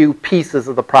over a few pieces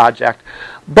of the project.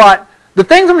 But the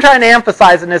things I'm trying to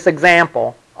emphasize in this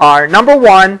example are, number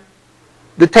one,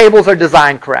 the tables are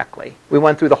designed correctly. We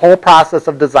went through the whole process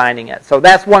of designing it. So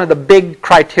that's one of the big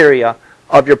criteria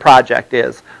of your project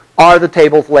is, are the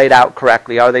tables laid out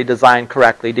correctly? Are they designed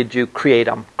correctly? Did you create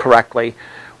them correctly?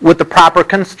 With the proper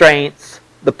constraints,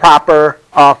 the proper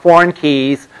foreign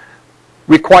keys,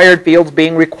 required fields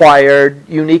being required,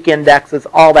 unique indexes,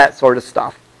 all that sort of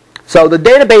stuff. So the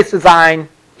database design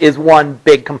is one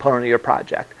big component of your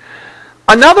project.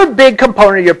 Another big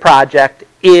component of your project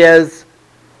is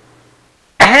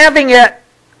having it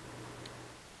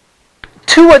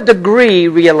to a degree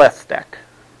realistic.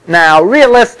 Now,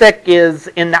 realistic is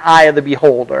in the eye of the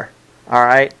beholder. All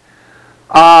right.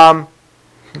 I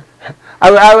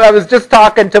was just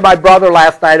talking to my brother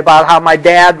last night about how my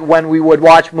dad, when we would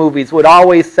watch movies, would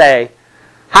always say,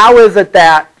 how is it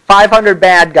that 500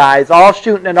 bad guys all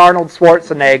shooting at Arnold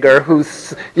Schwarzenegger,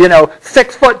 who's,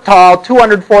 6 foot tall,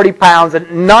 240 pounds,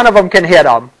 and none of them can hit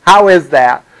him? How is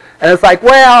that? And it's like,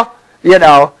 well, we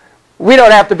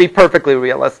don't have to be perfectly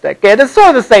realistic. And it's sort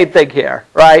of the same thing here,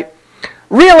 right?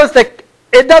 Realistic,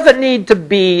 it doesn't need to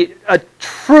be a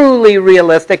truly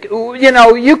realistic.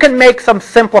 You can make some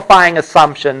simplifying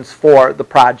assumptions for the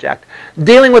project.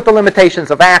 Dealing with the limitations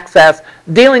of access,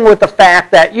 dealing with the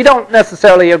fact that you don't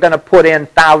necessarily are going to put in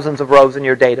thousands of rows in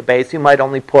your database. You might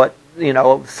only put,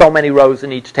 so many rows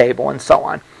in each table and so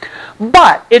on.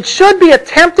 But it should be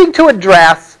attempting to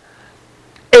address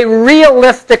a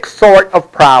realistic sort of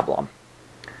problem.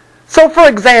 So, for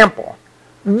example,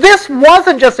 this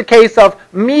wasn't just a case of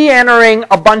me entering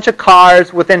a bunch of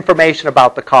cars with information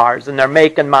about the cars and their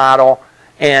make and model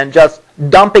and just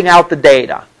dumping out the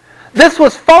data. This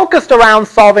was focused around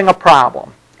solving a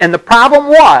problem. And the problem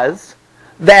was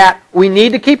that we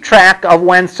need to keep track of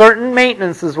when certain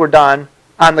maintenances were done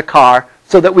on the car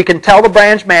so that we can tell the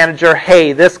branch manager,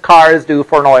 hey, this car is due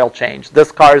for an oil change.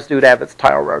 This car is due to have its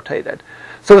tire rotated.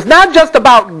 So it's not just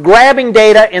about grabbing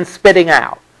data and spitting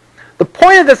out. The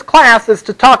point of this class is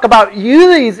to talk about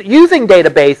using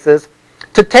databases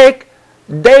to take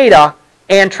data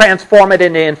and transform it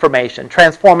into information,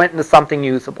 transform it into something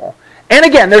usable. And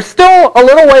again, there's still a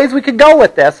little ways we could go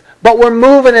with this, but we're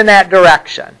moving in that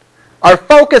direction. Our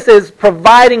focus is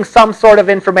providing some sort of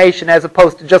information as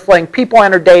opposed to just letting people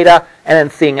enter data and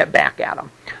then seeing it back at them.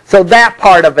 So that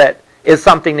part of it is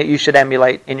something that you should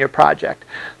emulate in your project.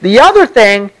 The other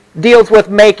thing deals with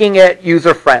making it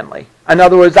user-friendly. In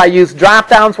other words, I use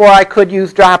drop-downs where I could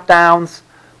use drop-downs.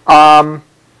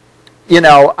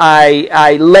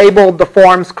 I labeled the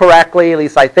forms correctly, at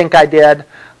least I think I did,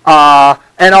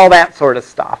 and all that sort of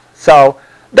stuff. So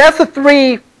that's the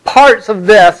three parts of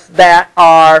this that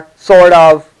are sort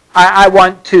of, I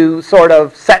want to sort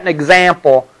of set an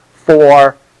example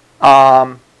for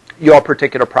your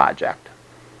particular project.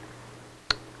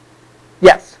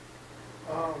 Yes?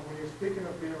 When you're speaking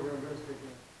of being realistic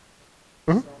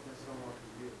Mhm. something that someone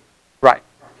can do, Right.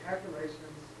 are calculations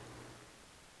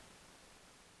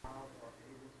or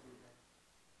able to be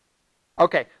done?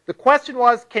 Okay, the question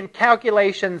was, can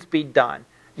calculations be done?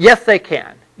 Yes, they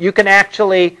can. You can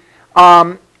actually,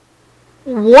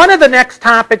 one of the next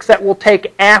topics that we'll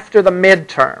take after the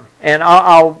midterm, and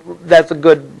that's a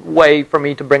good way for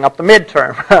me to bring up the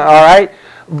midterm, all right?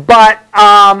 But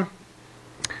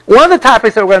one of the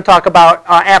topics that we're going to talk about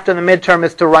after the midterm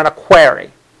is to run a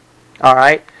query, all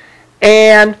right?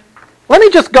 And let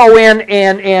me just go in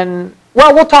and,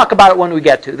 well, we'll talk about it when we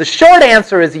get to. The short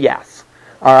answer is yes,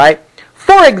 all right?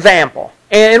 For example,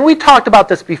 and we talked about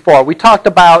this before, we talked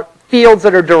about fields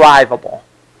that are derivable,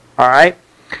 all right?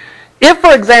 If,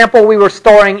 for example, we were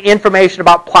storing information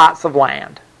about plots of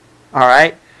land, all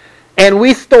right, and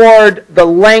we stored the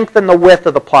length and the width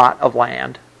of the plot of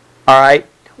land, all right,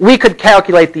 we could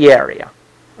calculate the area,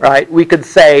 right? We could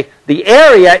say the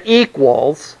area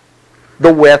equals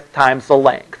the width times the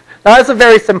length. Now, that's a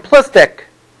very simplistic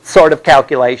sort of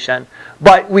calculation,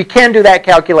 but we can do that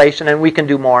calculation, and we can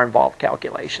do more involved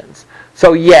calculations.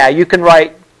 So, yeah, you can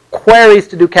write queries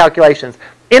to do calculations.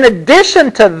 In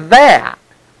addition to that,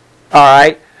 all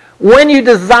right, when you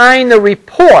design the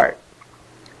report,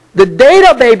 the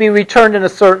data may be returned in a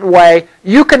certain way.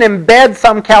 You can embed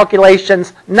some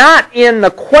calculations not in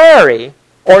the query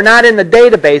or not in the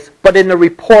database, but in the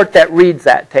report that reads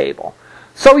that table.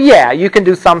 So yeah, you can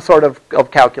do some sort of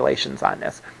calculations on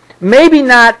this. Maybe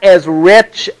not as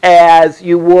rich as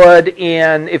you would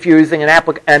if you're using an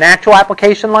actual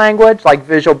application language like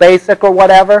Visual Basic or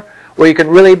whatever, where you can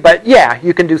really, but yeah,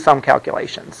 you can do some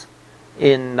calculations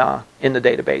in the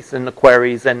database, in the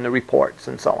queries and the reports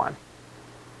and so on.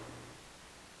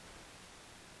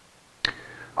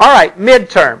 All right,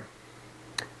 midterm.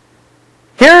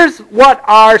 Here's what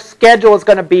our schedule is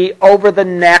going to be over the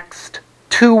next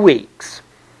 2 weeks,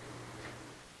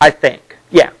 I think.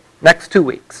 Yeah, next 2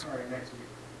 weeks. Starting next week.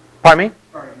 Pardon me?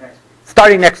 Starting next week.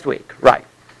 Starting next week, right.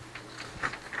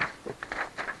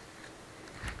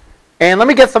 And let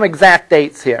me get some exact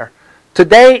dates here.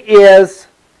 Today is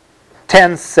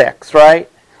 10/6, right?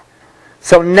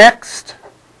 So next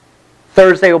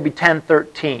Thursday will be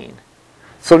 10/13.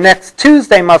 So next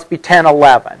Tuesday must be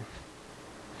 10/11.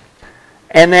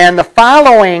 And then the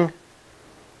following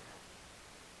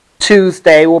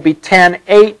Tuesday will be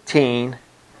 10/18.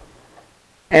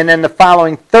 And then the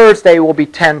following Thursday will be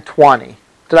 10/20.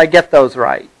 Did I get those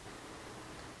right?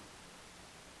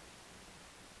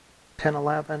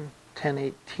 10/11,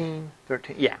 10/18,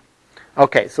 13. Yeah.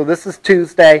 Okay, so this is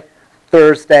Tuesday,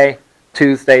 Thursday,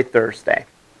 Tuesday, Thursday.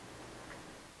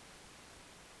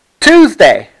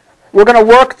 Tuesday, we're going to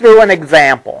work through an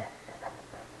example.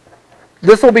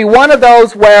 This will be one of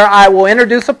those where I will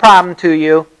introduce a problem to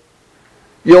you.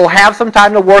 You'll have some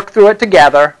time to work through it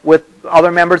together with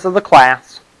other members of the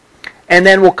class. And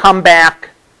then we'll come back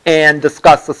and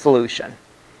discuss the solution.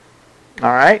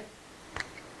 All right?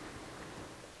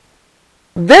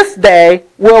 This day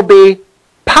we'll be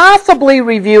possibly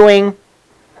reviewing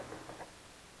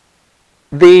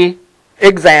the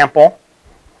example,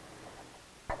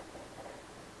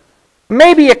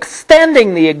 maybe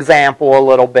extending the example a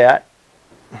little bit,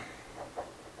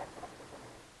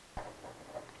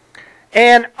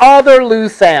 and other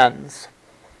loose ends.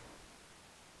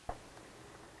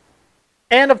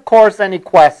 And of course any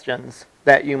questions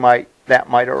that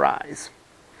might arise.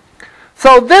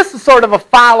 So this is sort of a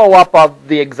follow-up of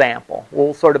the example.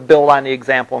 We'll sort of build on the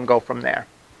example and go from there.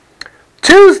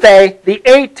 Tuesday, the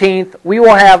 18th, we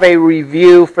will have a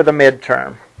review for the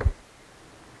midterm.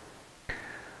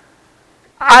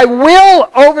 I will,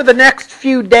 over the next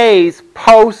few days,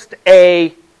 post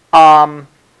a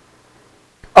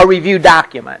review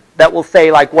document that will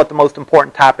say like what the most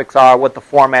important topics are, what the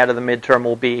format of the midterm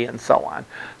will be, and so on.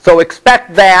 So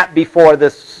expect that before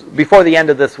the end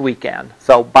of this weekend.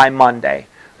 So by Monday.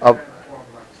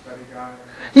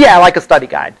 Yeah, like a study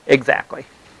guide, exactly.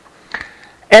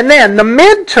 And then the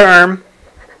midterm,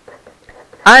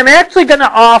 I'm actually going to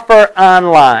offer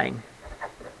online,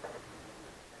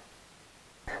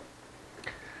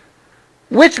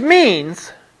 which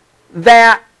means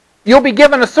that you'll be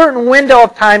given a certain window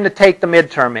of time to take the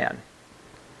midterm in.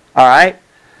 All right?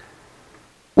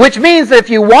 Which means that if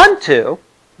you want to,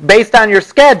 based on your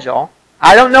schedule,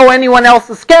 I don't know anyone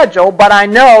else's schedule, but I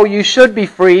know you should be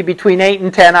free between 8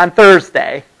 and 10 on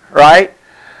Thursday, right?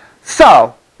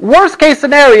 So, worst case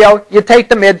scenario, you take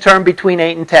the midterm between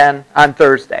 8 and 10 on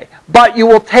Thursday. But you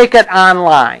will take it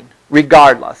online,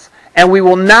 regardless. And we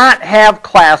will not have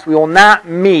class, we will not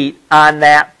meet on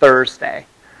that Thursday.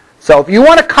 So if you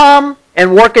want to come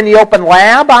and work in the open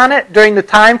lab on it during the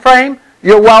time frame,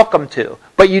 you're welcome to.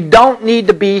 But you don't need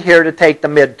to be here to take the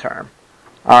midterm.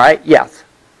 All right? Yes?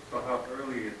 So how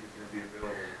early is it going to be available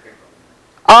to pick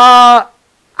up?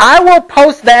 I will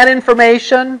post that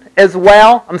information as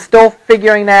well. I'm still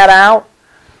figuring that out.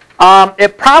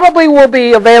 It probably will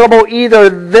be available either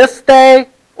this day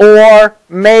or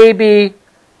maybe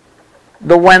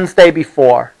the Wednesday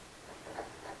before.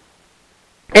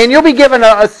 And you'll be given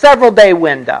a several-day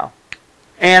window.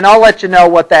 And I'll let you know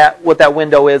what that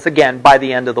window is, again, by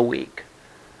the end of the week.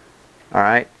 All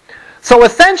right? So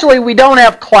essentially, we don't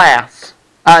have class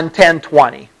on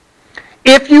 10/20.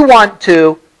 If you want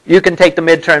to, you can take the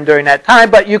midterm during that time,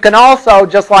 but you can also,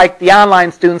 just like the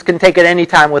online students, can take it any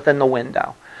time within the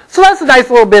window. So that's a nice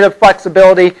little bit of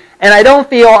flexibility, and I don't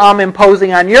feel I'm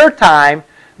imposing on your time,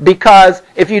 because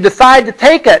if you decide to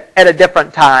take it at a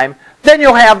different time, then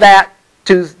you'll have that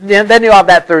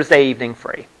Thursday evening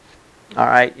free. All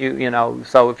right, you know.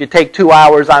 So if you take 2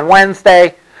 hours on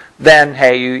Wednesday, then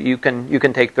hey, you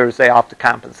can take Thursday off to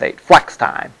compensate. Flex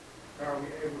time. Are we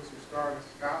able to start and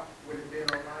stop with it being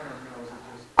online, or no? Is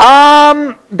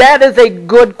it just That is a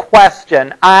good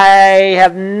question. I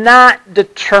have not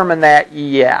determined that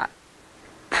yet.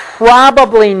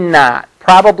 Probably not.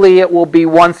 Probably it will be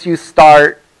once you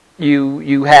start.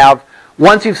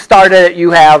 Once you've started it,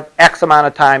 you have X amount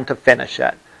of time to finish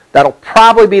it. That'll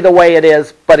probably be the way it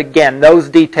is, but again, those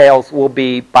details will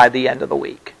be by the end of the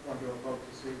week.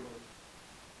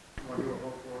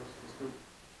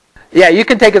 Yeah, you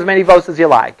can take as many votes as you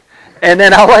like, and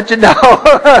then I'll let you know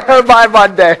by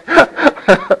Monday. Is it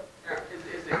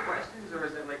questions or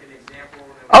is it like an example?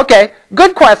 Okay,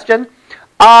 good question.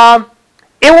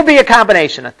 It will be a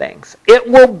combination of things. It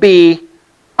will be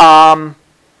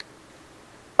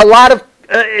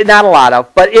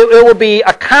but it will be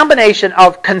a combination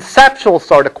of conceptual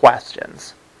sort of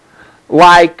questions,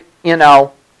 like, why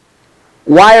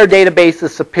are databases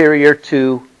superior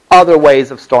to other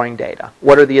ways of storing data?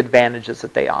 What are the advantages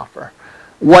that they offer?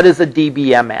 What is a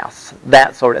DBMS?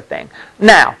 That sort of thing.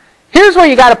 Now, here's where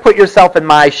you got to put yourself in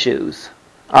my shoes.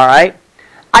 All right?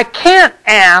 I can't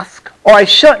ask, or I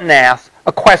shouldn't ask,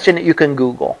 a question that you can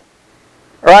Google.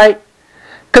 Right?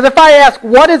 Because if I ask,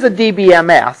 what is a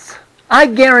DBMS? I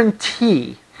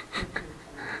guarantee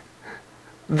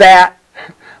that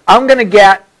I'm going to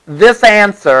get this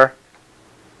answer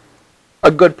a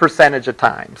good percentage of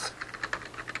times.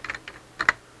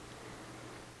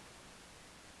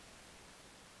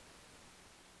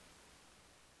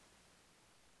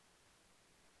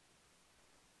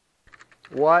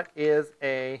 What is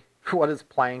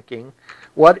planking?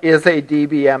 What is a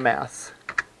DBMS?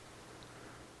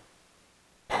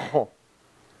 Oh.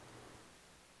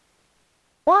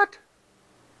 What?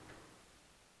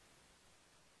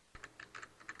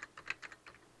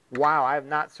 Wow, I have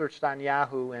not searched on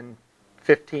Yahoo in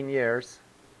 15 years.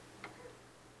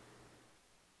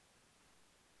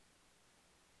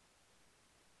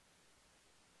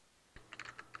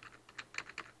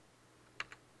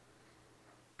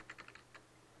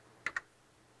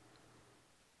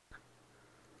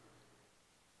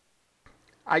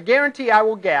 I guarantee I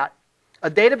will get a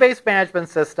database management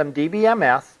system,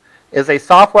 DBMS, is a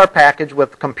software package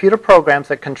with computer programs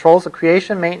that controls the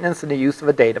creation, maintenance, and the use of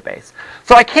a database.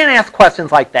 So I can't ask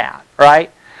questions like that, right?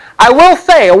 I will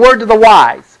say, a word to the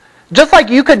wise, just like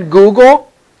you could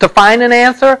Google to find an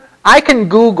answer, I can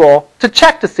Google to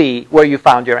check to see where you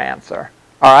found your answer,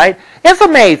 all right? It's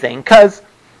amazing, because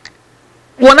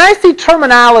when I see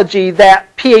terminology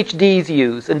that PhDs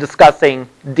use in discussing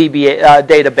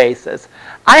databases,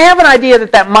 I have an idea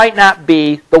that that might not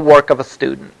be the work of a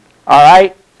student, all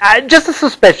right? Just a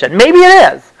suspicion. Maybe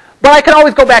it is, but I can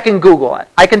always go back and Google it.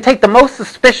 I can take the most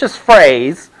suspicious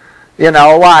phrase,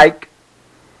 like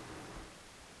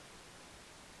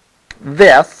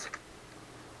this,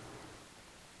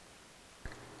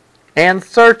 and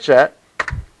search it.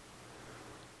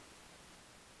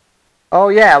 Oh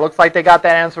yeah, it looks like they got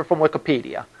that answer from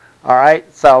Wikipedia. All right,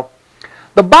 so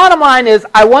the bottom line is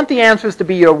I want the answers to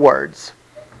be your words.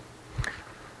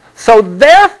 So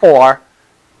therefore,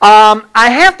 I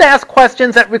have to ask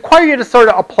questions that require you to sort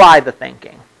of apply the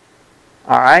thinking.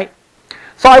 All right?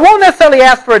 So I won't necessarily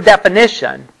ask for a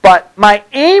definition, but my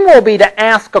aim will be to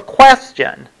ask a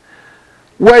question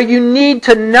where you need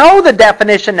to know the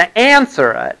definition to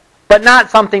answer it, but not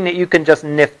something that you can just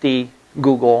nifty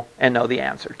Google and know the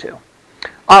answer to.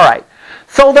 All right,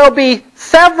 so there'll be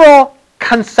several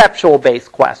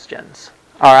conceptual-based questions.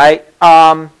 All right,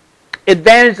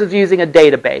 advantages of using a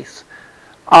database.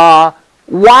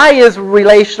 Why is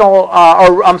referential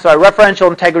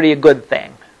integrity a good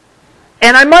thing?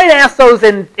 And I might ask those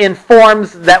in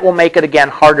forms that will make it, again,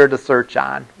 harder to search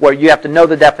on, where you have to know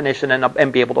the definition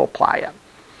and be able to apply it.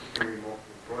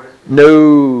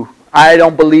 No, I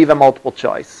don't believe in multiple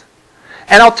choice.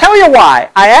 And I'll tell you why.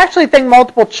 I actually think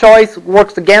multiple choice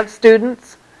works against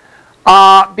students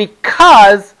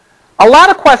because a lot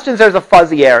of questions there's a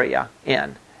fuzzy area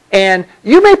in. And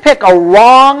you may pick a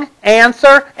wrong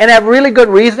answer and have really good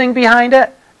reasoning behind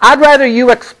it. I'd rather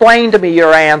you explain to me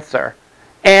your answer.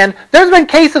 And there's been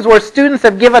cases where students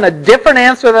have given a different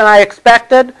answer than I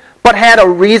expected, but had a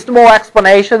reasonable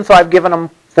explanation, so I've given them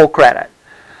full credit.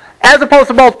 As opposed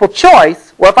to multiple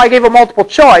choice, where if I gave a multiple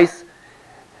choice,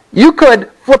 you could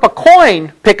flip a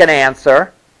coin, pick an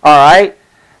answer, all right,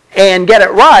 and get it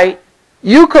right.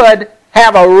 You could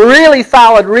have a really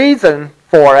solid reason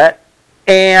for it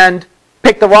and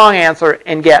pick the wrong answer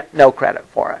and get no credit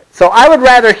for it. So I would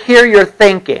rather hear your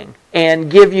thinking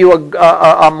and give you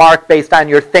a mark based on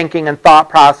your thinking and thought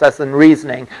process and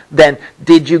reasoning than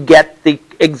did you get the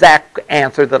exact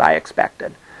answer that I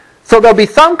expected. So there'll be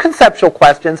some conceptual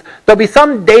questions. There'll be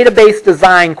some database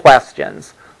design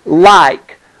questions,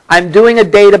 like I'm doing a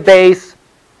database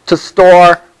to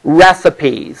store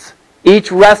recipes.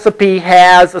 Each recipe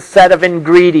has a set of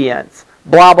ingredients.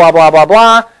 Blah, blah, blah, blah,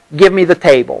 blah. Give me the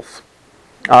tables.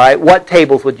 All right, what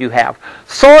tables would you have?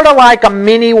 Sort of like a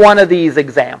mini one of these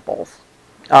examples.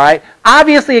 All right,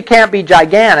 obviously it can't be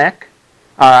gigantic.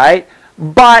 All right,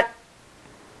 but,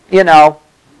 you know,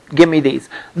 give me these.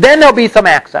 Then there'll be some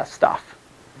access stuff.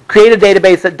 Create a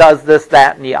database that does this,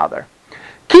 that, and the other.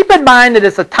 Keep in mind that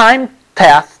it's a time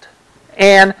test,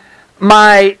 and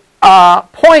my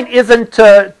point isn't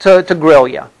to grill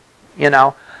you, you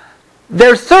know.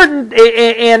 There's certain,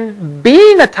 in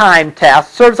being a time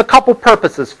test serves a couple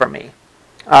purposes for me,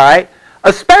 all right?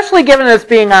 Especially given this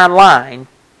being online.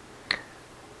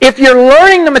 If you're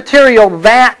learning the material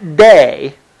that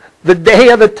day, the day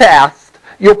of the test,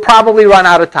 you'll probably run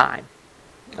out of time,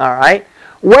 all right?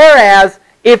 Whereas,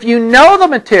 if you know the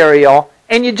material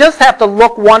and you just have to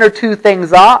look one or two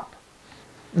things up,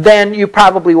 then you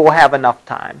probably will have enough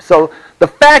time. So the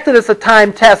fact that it's a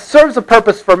time test serves a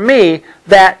purpose for me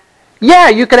that, yeah,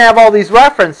 you can have all these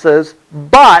references,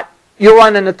 but you'll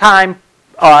run into time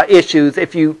issues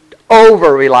if you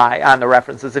over-rely on the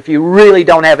references, if you really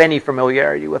don't have any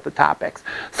familiarity with the topics.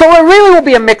 So it really will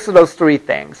be a mix of those three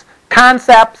things: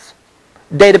 concepts,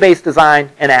 database design,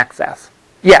 and access.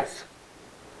 Yes?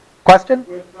 Question?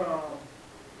 With,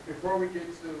 before we get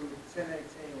to 1018,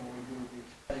 when we do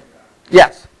the study guide,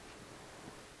 Yes.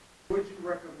 would you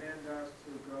recommend us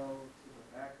to go to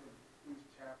the back of each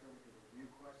chapter with the review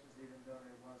questions, even though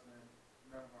there wasn't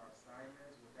none of our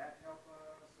assignments? Would that help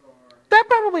us? Or That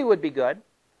probably would be good.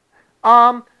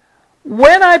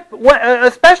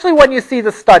 Especially when you see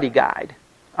the study guide.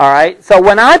 All right. So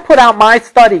when I put out my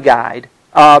study guide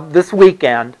this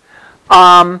weekend,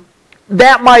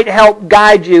 that might help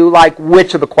guide you, like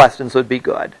which of the questions would be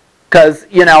good, because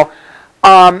you know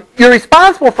you're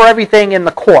responsible for everything in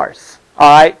the course. All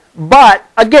right. But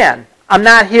again, I'm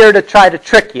not here to try to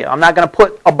trick you. I'm not going to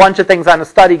put a bunch of things on the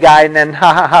study guide and then,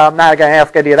 I'm not going to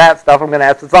ask any of that stuff. I'm going to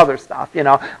ask this other stuff. You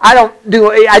know,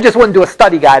 I just wouldn't do a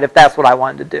study guide if that's what I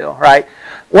wanted to do, right?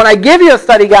 When I give you a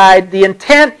study guide, the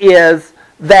intent is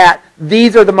that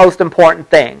these are the most important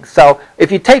things. So if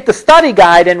you take the study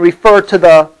guide and refer to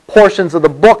the portions of the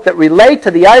book that relate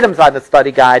to the items on the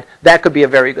study guide, that could be a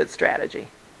very good strategy.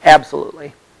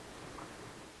 Absolutely.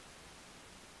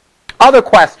 Other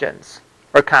questions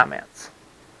or comments?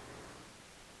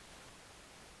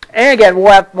 And again,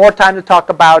 we'll have more time to talk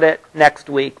about it next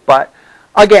week. But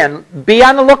again, be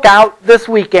on the lookout this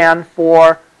weekend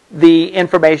for the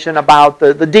information about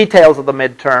the details of the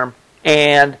midterm.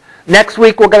 And next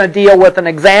week we're going to deal with an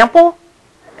example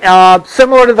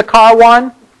similar to the car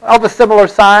one, of a similar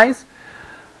size,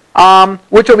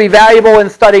 which will be valuable in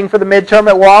studying for the midterm.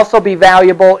 It will also be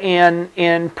valuable in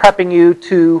prepping you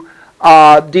to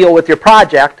deal with your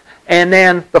project. And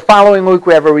then the following week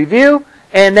we have a review,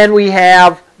 and then we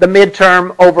have the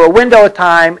midterm over a window of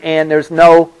time, and there's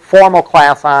no formal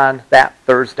class on that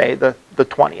Thursday, the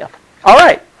 20th. All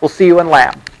right, we'll see you in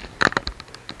lab.